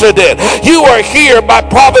accident. You are here by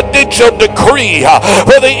providential decree.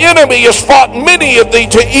 For the enemy has fought many of thee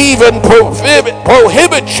to even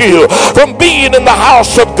prohibit you from being in the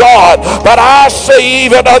house of God. But I say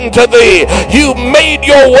even unto thee, you made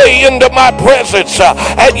your way into my presence,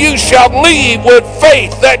 and you shall leave with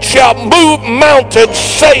faith that shall move mountains,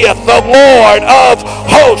 saith the Lord of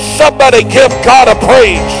hosts. Somebody give God a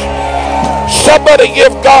praise. Somebody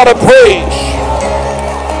give God a praise.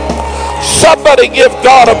 Somebody give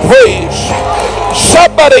God a praise.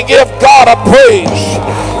 Somebody give God a praise.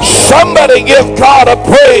 Somebody give God a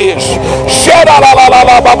praise.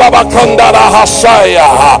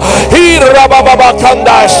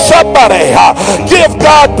 Somebody give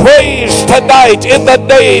God praise tonight in the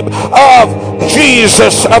name of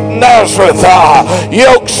Jesus of Nazareth.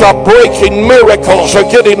 Yokes are breaking. Miracles are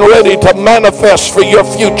getting ready to manifest for your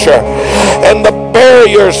future. And the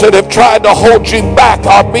barriers that have tried to hold you back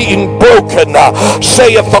are being broken,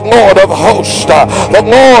 saith the Lord of hosts. The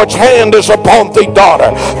Lord's hand is upon thee,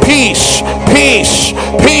 daughter. Peace, peace,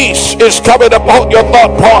 peace is coming upon your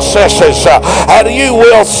thought processes, and you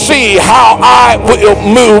will see how I will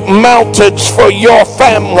move mountains for your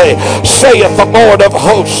family, saith the Lord of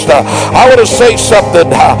hosts. I want to say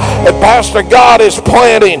something, and Pastor, God is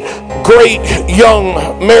planting great young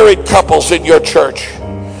married couples in your church.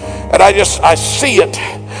 And I see it.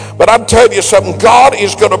 But I'm telling you something, God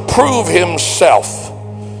is going to prove himself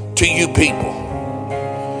to you people.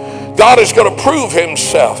 God is going to prove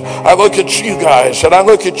himself. I look at you guys, and I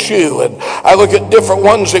look at you, and I look at different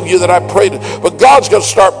ones of you that I prayed. But God's going to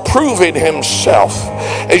start proving himself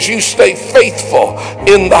as you stay faithful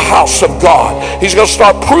in the house of God. He's going to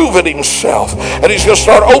start proving himself, and he's going to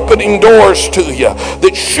start opening doors to you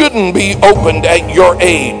that shouldn't be opened at your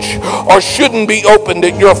age or shouldn't be opened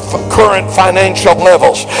at your current financial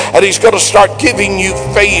levels. And he's going to start giving you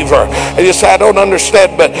favor. And you say, I don't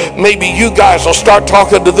understand, but maybe you guys will start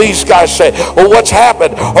talking to these guys, say, well, what's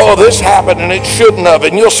happened? Oh, this happened and it shouldn't have.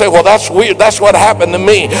 And you'll say, well, that's weird. That's what happened to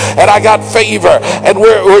me. And I got favor. And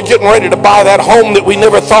we're getting ready to buy that home that we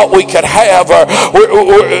never thought we could have. Or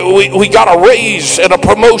we got a raise and a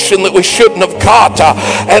promotion that we shouldn't have got.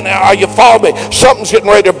 And are you following me? Something's getting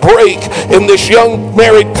ready to break in this young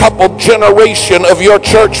married couple generation of your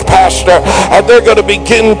church, pastor. And they're going to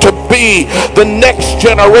begin to be the next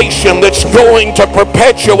generation that's going to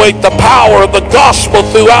perpetuate the power of the gospel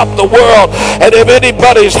throughout the world. And if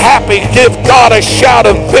anybody's happy, give God a shout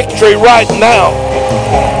of victory right now.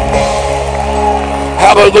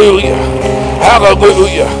 Hallelujah.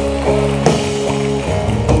 Hallelujah.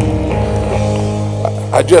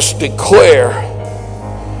 I just declare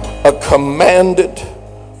a commanded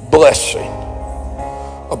blessing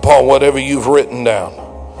upon whatever you've written down.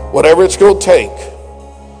 Whatever it's going to take.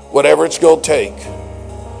 Whatever it's going to take.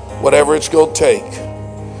 Whatever it's going to take.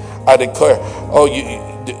 I declare. Oh,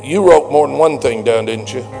 you wrote more than one thing down,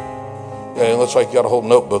 didn't you? Yeah, it looks like you got a whole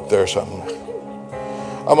notebook there or something.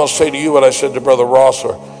 I'm going to say to you what I said to Brother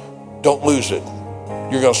Rossler. Don't lose it.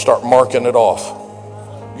 You're going to start marking it off.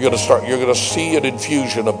 You're You're going to see an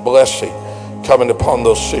infusion of blessing coming upon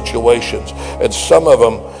those situations. And some of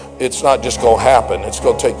them, it's not just going to happen. It's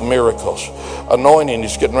going to take miracles. Anointing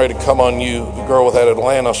is getting ready to come on you. The girl with that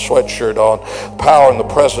Atlanta sweatshirt on. Power and the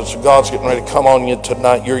presence of God's getting ready to come on you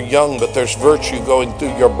tonight. You're young, but there's virtue going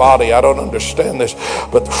through your body. I don't understand this,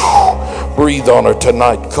 but breathe on her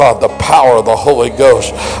tonight. God, the power of the Holy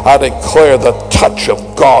Ghost. I declare the touch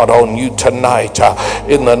of God on you tonight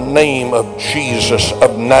in the name of Jesus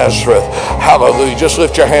of Nazareth. Hallelujah. Just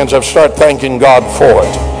lift your hands up. Start thanking God for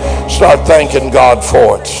it. Start thanking God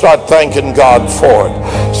for it. Start thanking God for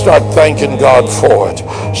it. Start thanking God for it.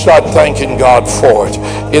 Start thanking God for it.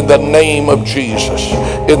 In the name of Jesus.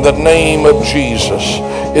 In the name of Jesus.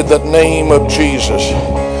 In the name of Jesus.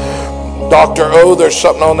 Dr. O, there's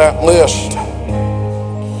something on that list.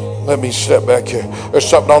 Let me step back here. There's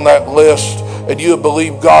something on that list. And you have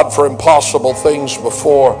believed God for impossible things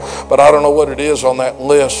before. But I don't know what it is on that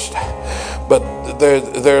list. But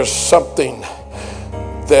there's something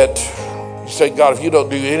that you say, God, if you don't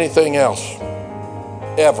do anything else,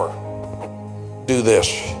 ever, do this.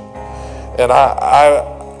 And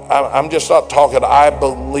I'm just not talking. I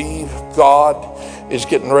believe God is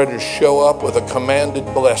getting ready to show up with a commanded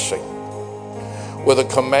blessing. With a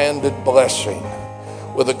commanded blessing.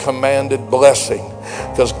 With a commanded blessing.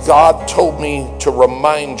 Because God told me to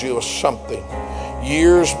remind you of something.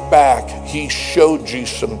 Years back, He showed you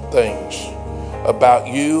some things about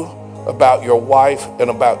you, about your wife, and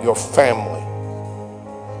about your family.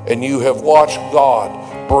 And you have watched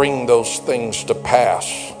God bring those things to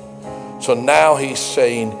pass. So now He's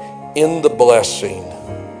saying, in the blessing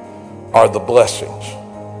are the blessings.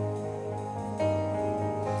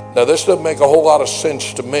 Now this doesn't make a whole lot of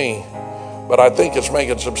sense to me, but I think it's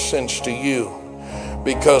making some sense to you,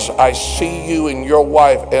 because I see you and your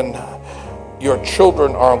wife, and your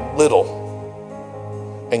children are little,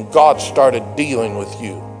 and God started dealing with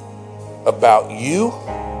you about you,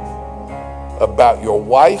 about your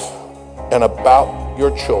wife, and about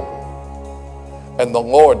your children. And the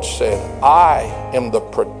Lord said, I am the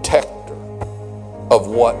protector of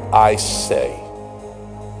what I say.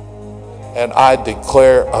 And I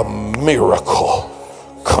declare a miracle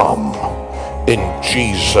come in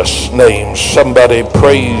Jesus' name. Somebody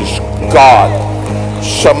praise God.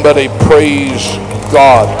 Somebody praise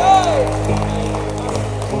God.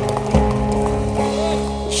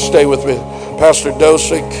 Stay with me. Pastor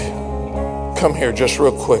Dosick, come here just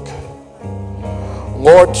real quick.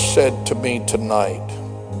 Lord said to me tonight,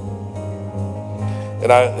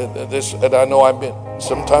 and I know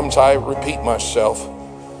sometimes I repeat myself,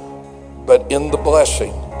 but in the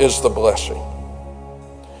blessing is the blessing.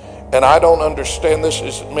 And I don't understand this.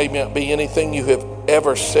 It may not be anything you have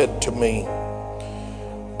ever said to me,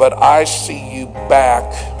 but I see you back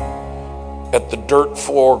at the dirt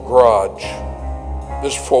floor garage.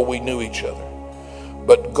 This is before we knew each other.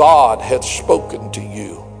 But God had spoken to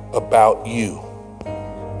you about you.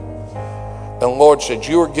 And Lord said,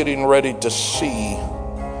 you are getting ready to see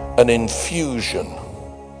an infusion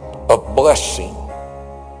of blessing.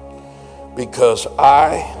 Because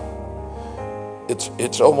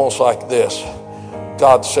it's almost like this.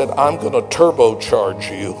 God said, I'm going to turbocharge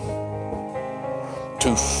you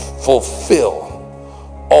to fulfill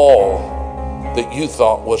all that you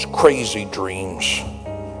thought was crazy dreams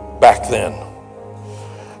back then.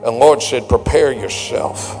 And Lord said, prepare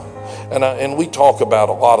yourself. And we talk about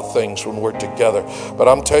a lot of things when we're together. But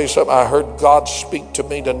I'm telling you something, I heard God speak to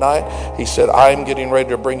me tonight. He said, I'm getting ready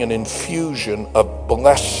to bring an infusion of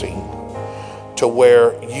blessing to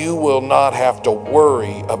where you will not have to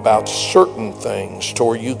worry about certain things, to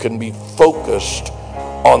where you can be focused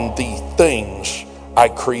on the things I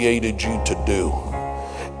created you to do.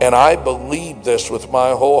 And I believe this with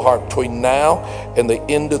my whole heart. Between now and the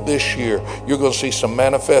end of this year, you're going to see some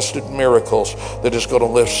manifested miracles that is going to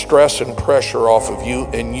lift stress and pressure off of you,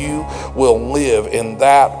 and you will live in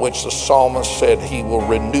that which the psalmist said He will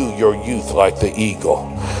renew your youth like the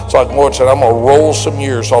eagle. It's like the Lord said, I'm going to roll some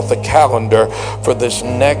years off the calendar for this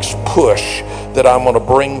next push that I'm going to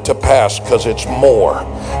bring to pass, because it's more.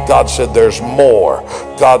 God said there's more.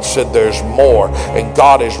 God said there's more. And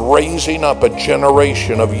God is raising up a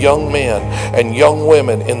generation of young men and young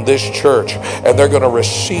women in this church, and they're going to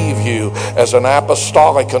receive you as an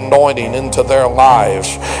apostolic anointing into their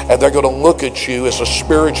lives, and they're going to look at you as a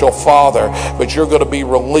spiritual father, but you're going to be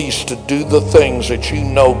released to do the things that you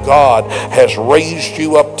know God has raised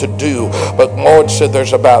you up to do. But Lord said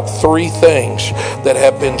there's about 3 things that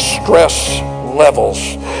have been stress levels.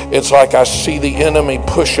 It's like I see the enemy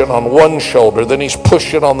pushing on one shoulder, then he's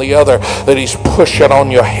pushing on the other, then he's pushing on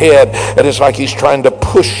your head, and it's like he's trying to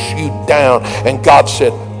push you down. And God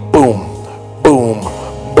said,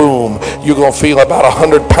 you're going to feel about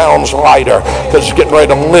 100 pounds lighter because it's getting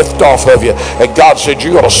ready to lift off of you. And God said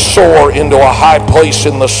you're going to soar into a high place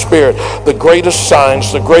in the Spirit. The greatest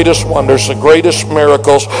signs, the greatest wonders, the greatest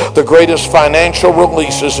miracles, the greatest financial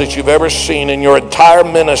releases that you've ever seen in your entire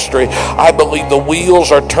ministry. I believe the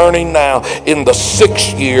wheels are turning now. In the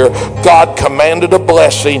 6th year, God commanded a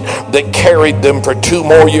blessing that carried them for 2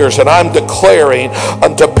 more years. And I'm declaring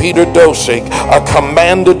unto Peter Dosick a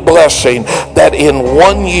commanded blessing that in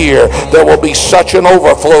 1 year there will be such an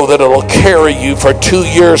overflow that it'll carry you for 2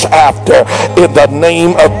 years after. In the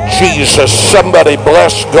name of Jesus, somebody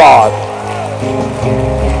bless God.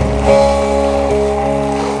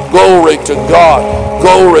 Glory to God.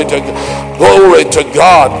 Glory to God. Glory to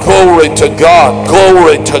God, glory to God,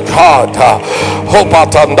 glory to God.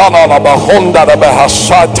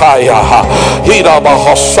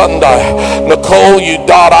 Nicole, you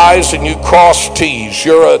dot I's and you cross T's.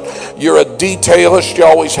 You're a detailist. You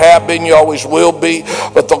always have been, you always will be.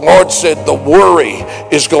 But the Lord said the worry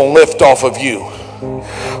is going to lift off of you.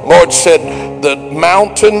 Lord said the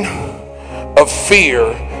mountain of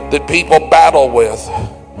fear that people battle with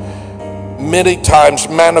many times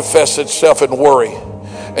manifests itself in worry.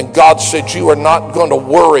 And God said you are not going to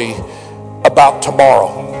worry about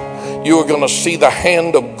tomorrow. You are going to see the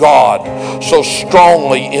hand of God so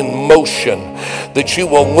strongly in motion that you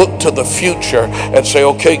will look to the future and say,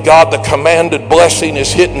 okay, God, the commanded blessing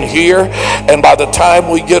is hitting here. And by the time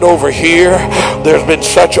we get over here, there's been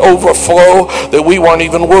such overflow that we weren't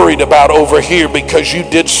even worried about over here because you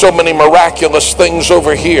did so many miraculous things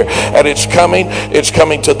over here. And it's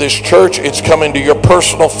coming to this church. It's coming to your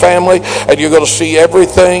personal family. And you're going to see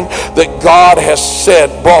everything that God has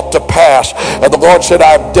said brought to pass. And the Lord said,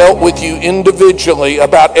 I've dealt with you individually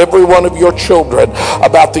about every one of your children,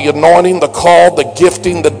 about the anointing, the call, the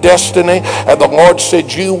gifting, the destiny. And the Lord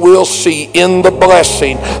said you will see in the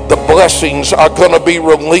blessing, the blessings are going to be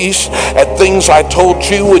released. And things I told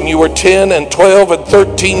you when you were 10 and 12 and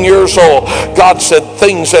 13 years old, God said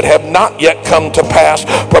things that have not yet come to pass,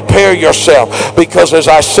 prepare yourself, because as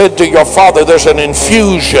I said to your father, there's an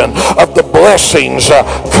infusion of the blessings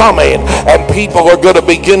coming, and people are going to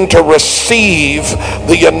begin to receive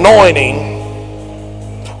the anointing.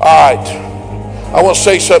 All right, I want to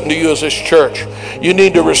say something to you as this church. You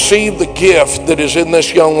need to receive the gift that is in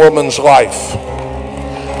this young woman's life.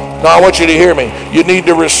 Now I want you to hear me. You need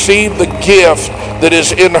to receive the gift that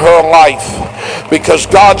is in her life, because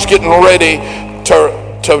God's getting ready to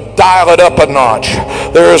dial it up a notch.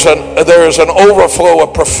 There is an overflow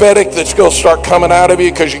of prophetic that's going to start coming out of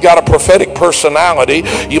you because you got a prophetic personality.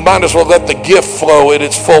 You might as well let the gift flow at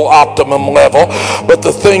its full optimum level. But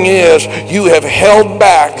the thing is, you have held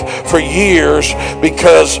back for years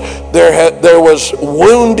because there was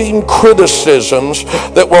wounding criticisms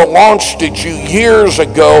that were launched at you years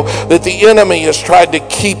ago that the enemy has tried to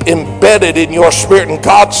keep embedded in your spirit. And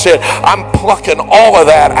God said, I'm plucking all of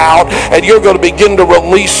that out, and you're going to begin to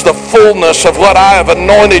release the fullness of what I have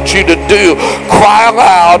anointed you to do. Cry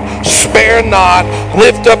aloud, spare not,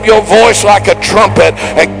 lift up your voice like a trumpet.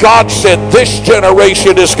 And God said this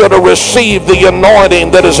generation is going to receive the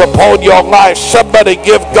anointing that is upon your life. Somebody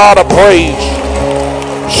give God a praise.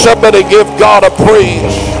 Somebody give God a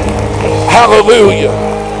praise. Hallelujah.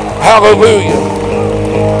 Hallelujah.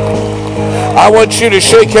 I want you to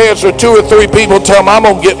shake hands with 2 or 3 people. Tell them I'm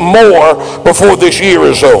going to get more before this year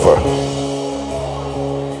is over.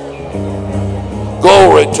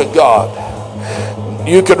 Glory to God.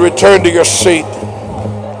 You can return to your seat.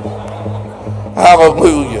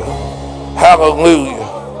 Hallelujah. Hallelujah.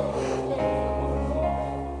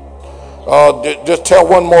 Just tell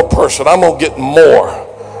one more person, I'm going to get more.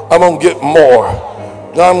 I'm going to get more.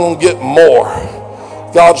 I'm going to get more.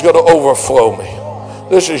 God's going to overflow me.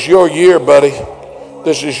 This is your year, buddy.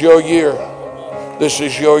 This is your year. This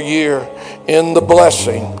is your year. In the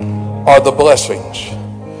blessing are the blessings.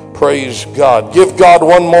 Praise God. Give God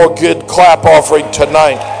one more good clap offering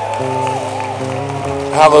tonight.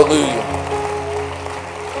 Hallelujah.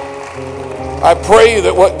 I pray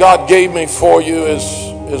that what God gave me for you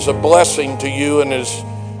is a blessing to you and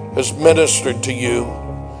has ministered to you.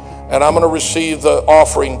 And I'm going to receive the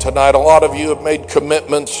offering tonight. A lot of you have made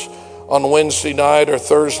commitments on Wednesday night or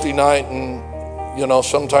Thursday night, and you know,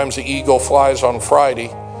 sometimes the eagle flies on Friday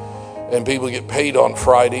and people get paid on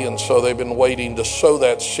Friday, and so they've been waiting to sow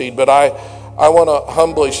that seed. But I want to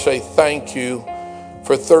humbly say thank you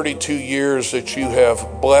for 32 years that you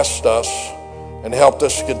have blessed us and helped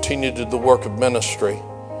us continue to do the work of ministry.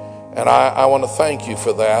 And I want to thank you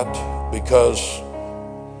for that, because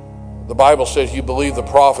the Bible says you believe the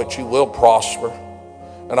prophet, you will prosper.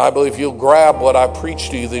 And I believe you'll grab what I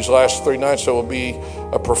preached to you these last 3 nights. There will be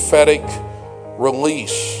a prophetic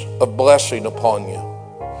release of blessing upon you.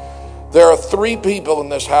 There are 3 people in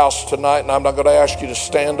this house tonight, and I'm not going to ask you to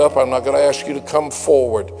stand up. I'm not going to ask you to come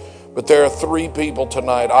forward. But there are 3 people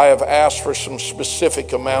tonight. I have asked for some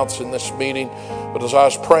specific amounts in this meeting. But as I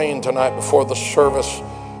was praying tonight before the service,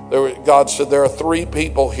 God said there are 3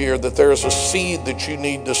 people here that there is a seed that you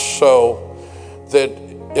need to sow. That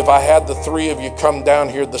if I had the 3 of you come down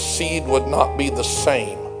here, the seed would not be the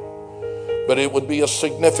same. But it would be a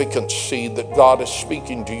significant seed that God is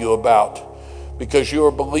speaking to you about. Because you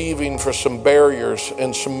are believing for some barriers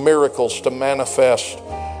and some miracles to manifest.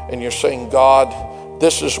 And you're saying, God,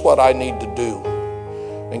 this is what I need to do.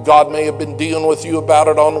 And God may have been dealing with you about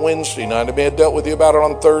it on Wednesday night. He may have dealt with you about it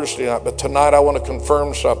on Thursday night. But tonight I want to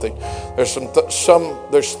confirm something.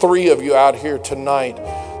 There's 3 of you out here tonight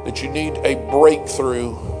that you need a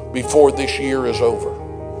breakthrough before this year is over.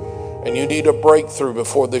 And you need a breakthrough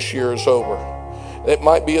before this year is over. It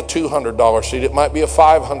might be a $200 seed. It might be a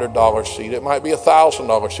 $500 seed. It might be a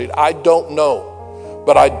 $1,000 seed. I don't know.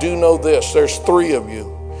 But I do know this. There's 3 of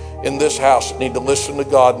you in this house that need to listen to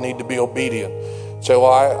God, need to be obedient. Say,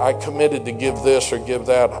 well, I committed to give this or give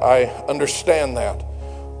that. I understand that.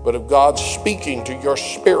 But if God's speaking to your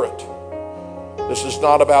spirit, this is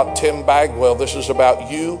not about Tim Bagwell. This is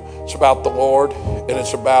about you. It's about the Lord. And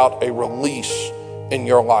it's about a release in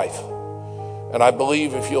your life. And I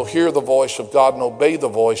believe if you'll hear the voice of God and obey the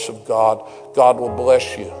voice of God, God will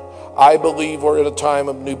bless you. I believe we're at a time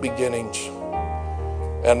of new beginnings.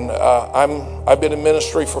 And I've been in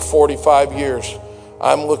ministry for 45 years.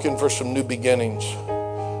 I'm looking for some new beginnings.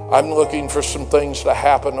 I'm looking for some things to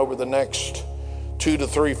happen over the next 2 to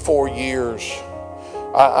 3, 4 years.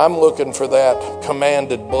 I'm looking for that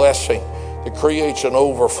commanded blessing that creates an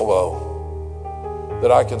overflow.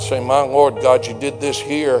 That I can say, my Lord God, you did this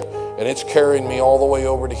here. And it's carrying me all the way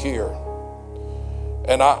over to here.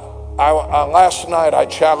 And last night I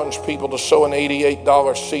challenged people to sow an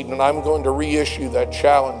 $88 seed, and I'm going to reissue that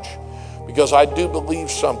challenge because I do believe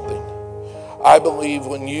something. I believe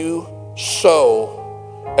when you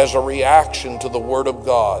sow as a reaction to the Word of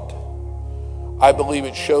God, I believe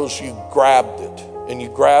it shows you grabbed it, and you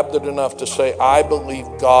grabbed it enough to say, I believe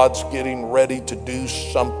God's getting ready to do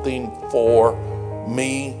something for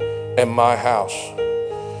me and my house.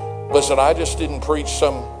 Listen, I just didn't preach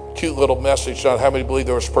some cute little message. How many believe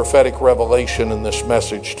there was prophetic revelation in this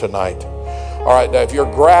message tonight? All right, now if you're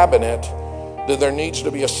grabbing it, then there needs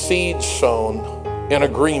to be a seed sown in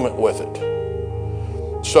agreement with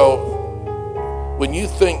it. So when you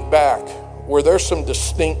think back, were there some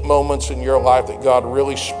distinct moments in your life that God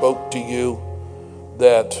really spoke to you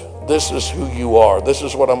that this is who you are, this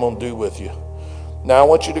is what I'm going to do with you? Now I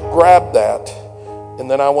want you to grab that, and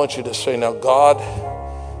then I want you to say, now God,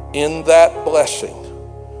 in that blessing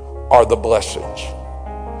are the blessings.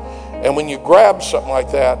 And when you grab something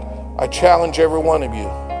like that, I challenge every one of you.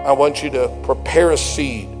 I want you to prepare a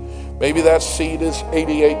seed. Maybe that seed is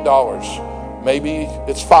 $88. Maybe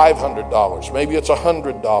it's $500. Maybe it's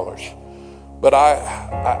 $100. But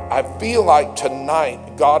I feel like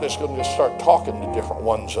tonight God is going to start talking to different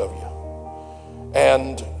ones of you.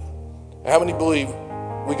 And how many believe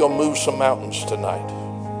we're going to move some mountains tonight?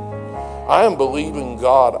 I am believing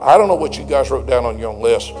God. I don't know what you guys wrote down on your own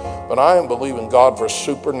list, but I am believing God for a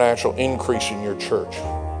supernatural increase in your church.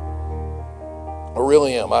 I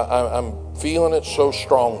really am. I'm feeling it so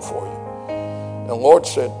strong for you. And the Lord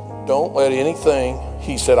said, don't let anything,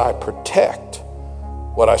 He said, I protect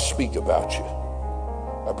what I speak about you.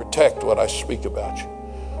 I protect what I speak about you.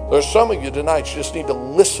 There's some of you tonight, you just need to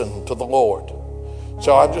listen to the Lord.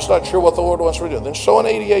 So I'm just not sure what the Lord wants me to do. Then sow an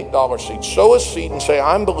 $88 seed. Sow a seed and say,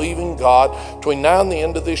 I'm believing God between now and the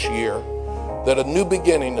end of this year that a new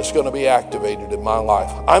beginning is going to be activated in my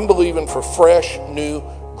life. I'm believing for fresh, new,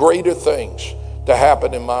 greater things to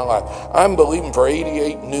happen in my life. I'm believing for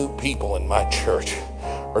 88 new people in my church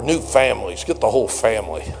or new families. Get the whole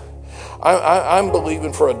family. I'm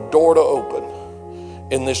believing for a door to open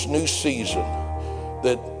in this new season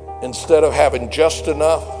that instead of having just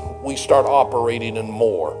enough, we start operating in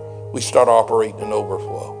more. We start operating in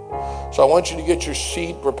overflow. So I want you to get your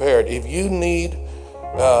seed prepared. If you need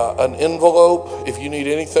an envelope, if you need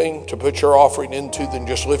anything to put your offering into, then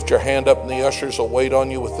just lift your hand up and the ushers will wait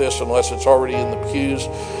on you with this unless it's already in the pews.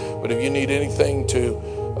 But if you need anything to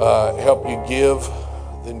help you give,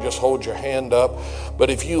 then just hold your hand up.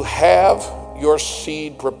 But if you have your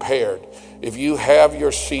seed prepared,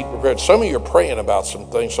 some of you are praying about some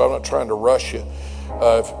things, so I'm not trying to rush you.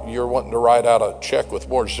 If you're wanting to write out a check with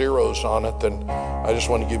more zeros on it, then I just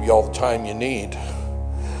want to give you all the time you need.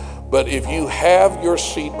 But if you have your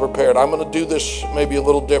seed prepared, I'm going to do this maybe a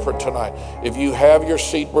little different tonight. If you have your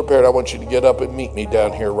seed prepared, I want you to get up and meet me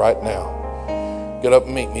down here right now. Get up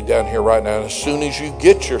and meet me down here right now. And as soon as you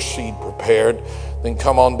get your seed prepared, then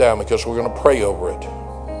come on down, because we're going to pray over it.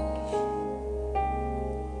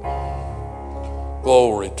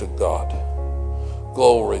 Glory to God.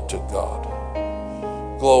 Glory to God.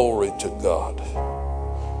 Glory to God.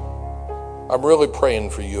 I'm really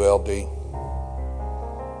praying for you, LD.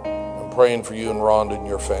 I'm praying for you and Rhonda and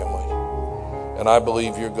your family. And I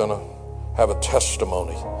believe you're going to have a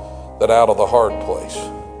testimony that out of the hard place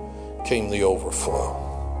came the overflow.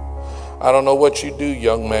 I don't know what you do,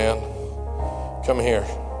 young man. Come here.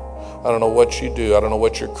 I don't know what you do. I don't know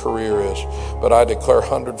what your career is, but I declare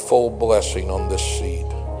hundredfold blessing on this seed.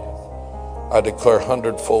 I declare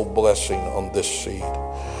hundredfold blessing on this seed.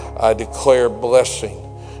 I declare blessing.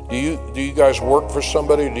 Do you guys work for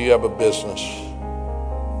somebody, or do you have a business?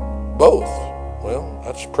 Both. Well,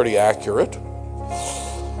 that's pretty accurate,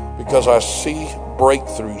 because I see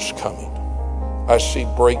breakthroughs coming. I see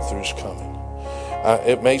breakthroughs coming.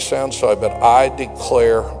 It may sound so, but I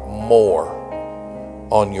declare more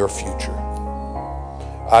on your future.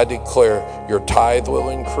 I declare your tithe will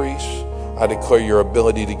increase. I declare your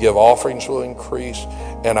ability to give offerings will increase.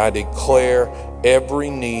 And I declare every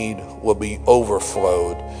need will be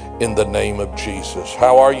overflowed in the name of Jesus.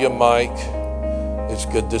 How are you, Mike? It's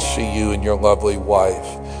good to see you and your lovely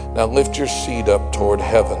wife. Now lift your seat up toward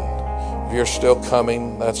heaven. If you're still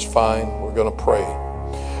coming, that's fine. We're going to pray.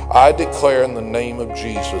 I declare in the name of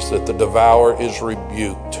Jesus that the devourer is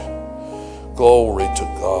rebuked. Glory to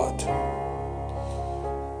God.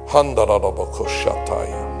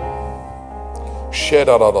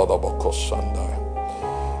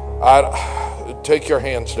 Take your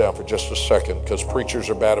hands down for just a second, because preachers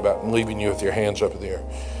are bad about leaving you with your hands up in the air.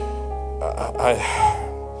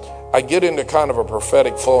 I get into kind of a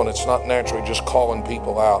prophetic flow, and it's not naturally just calling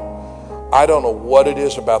people out. I don't know what it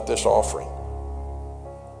is about this offering.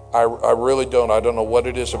 I really don't. I don't know what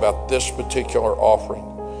it is about this particular offering.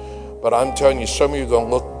 But I'm telling you, some of you are going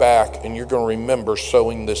to look back and you're going to remember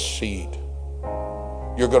sowing this seed.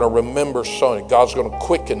 You're going to remember sowing it. God's going to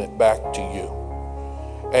quicken it back to you.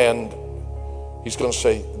 And he's going to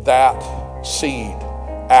say, that seed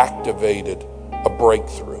activated a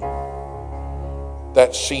breakthrough.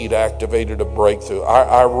 That seed activated a breakthrough.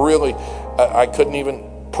 I couldn't even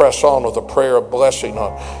press on with a prayer of blessing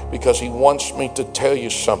on, because he wants me to tell you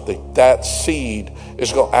something. That seed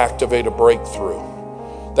is going to activate a breakthrough.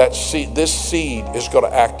 This seed is going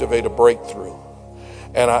to activate a breakthrough.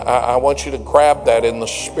 And I want you to grab that in the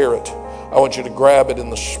spirit. I want you to grab it in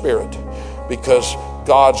the spirit, because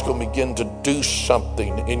God's going to begin to do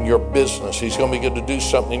something in your business. He's going to begin to do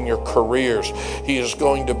something in your careers. He is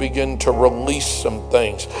going to begin to release some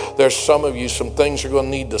things. There's some of you, some things you're going to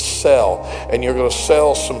need to sell, and you're going to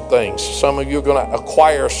sell some things. Some of you are going to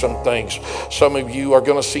acquire some things. Some of you are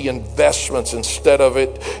going to see investments, instead of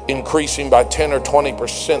it increasing by 10 or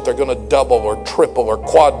 20%, they're going to double or triple or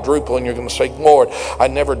quadruple, and you're going to say, Lord, I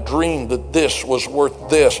never dreamed that this was worth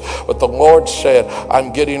this. But the Lord said,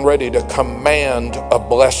 I'm getting ready to command a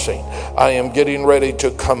blessing. I am getting ready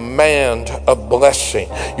to command a blessing.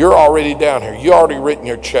 You're already down here. You already written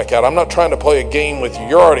your check out. I'm not trying to play a game with you.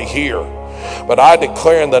 You're already here. But I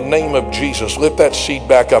declare in the name of Jesus, lift that seed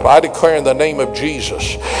back up. I declare in the name of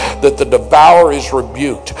Jesus that the devourer is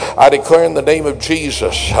rebuked. I declare in the name of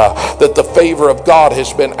Jesus that the favor of God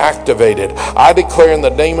has been activated. I declare in the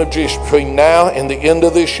name of Jesus, between now and the end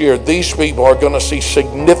of this year, these people are going to see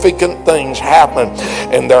significant things happen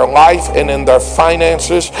in their life and in their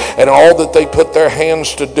finances and all that they put their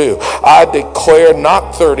hands to do. I declare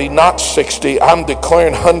not 30, not 60. I'm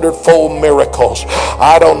declaring hundredfold miracles.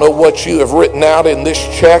 I don't know what you have written out in this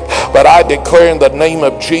check, but I declare in the name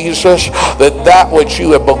of Jesus that which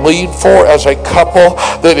you have believed for as a couple,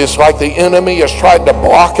 that is like the enemy has tried to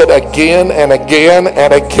block it again and again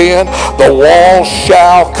and again, the wall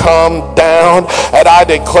shall come down, and I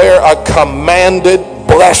declare a commanded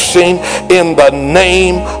blessing in the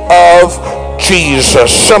name of Jesus.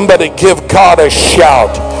 Somebody give God a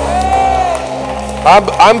shout.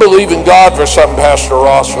 I'm believing God for something, Pastor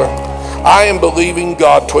Rossler. I am believing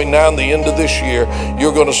God between now and the end of this year,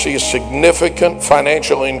 you're going to see a significant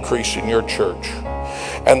financial increase in your church.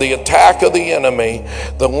 And the attack of the enemy,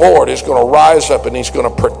 the Lord is going to rise up and he's going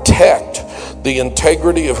to protect the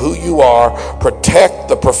integrity of who you are, protect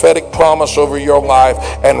the prophetic promise over your life,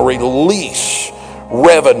 and release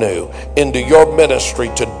revenue into your ministry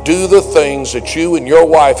to do the things that you and your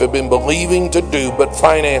wife have been believing to do, but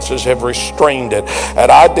finances have restrained it. And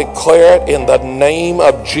I declare it in the name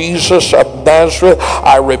of Jesus of Nazareth.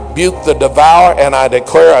 I rebuke the devourer, and I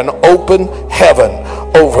declare an open heaven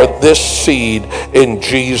over this seed in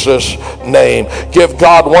Jesus' name. Give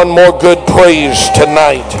God one more good praise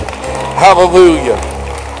tonight. Hallelujah.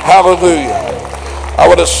 Hallelujah. I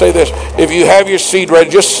want to say this. If you have your seed ready,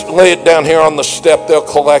 just lay it down here on the step. They'll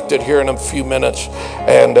collect it here in a few minutes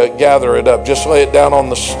and gather it up. Just lay it down on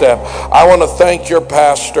the step. I want to thank your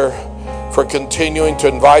pastor for continuing to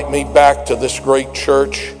invite me back to this great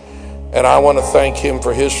church. And I want to thank him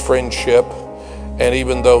for his friendship. And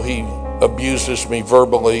even though he abuses me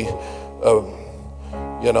verbally,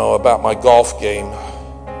 about my golf game,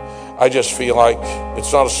 I just feel like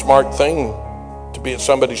it's not a smart thing to be at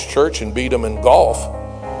somebody's church and beat them in golf.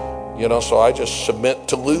 So I just submit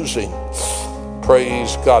to losing.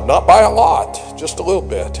 Praise God. Not by a lot, just a little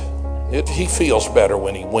bit. He feels better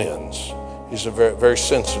when he wins. He's a very, very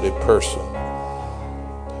sensitive person.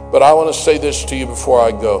 But I want to say this to you before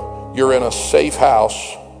I go. You're in a safe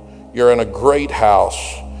house. You're in a great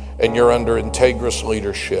house. And you're under Integris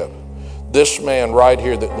leadership. This man right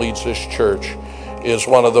here that leads this church is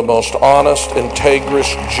one of the most honest,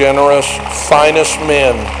 integrous, generous, finest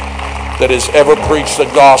men that has ever preached the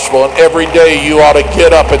gospel. And every day you ought to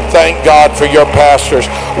get up and thank God for your pastors.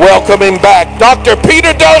 Welcome him back, Dr.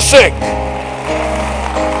 Peter Dosick.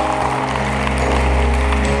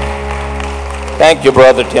 Thank you,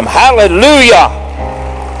 Brother Tim. Hallelujah.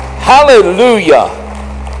 Hallelujah.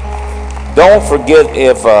 Don't forget,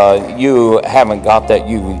 if you haven't got that,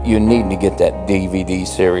 you need to get that DVD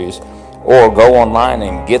series, or go online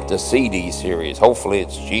and get the CD series. Hopefully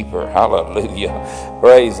it's cheaper. Hallelujah.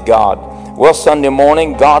 Praise God. Well, Sunday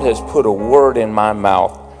morning, God has put a word in my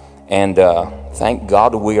mouth, and thank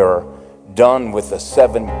God we are done with the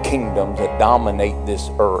 7 kingdoms that dominate this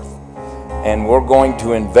earth. And we're going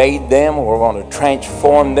to invade them. We're going to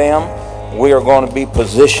transform them. We are going to be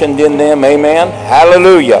positioned in them. Amen.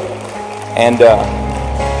 Hallelujah. And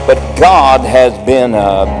but God has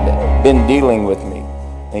been dealing with me.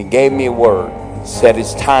 He gave me a word. He said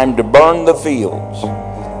it's time to burn the fields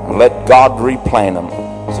and let God replant them.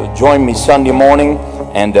 So join me Sunday morning,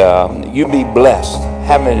 and you be blessed.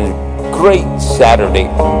 Have a great Saturday.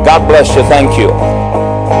 God bless you. Thank you.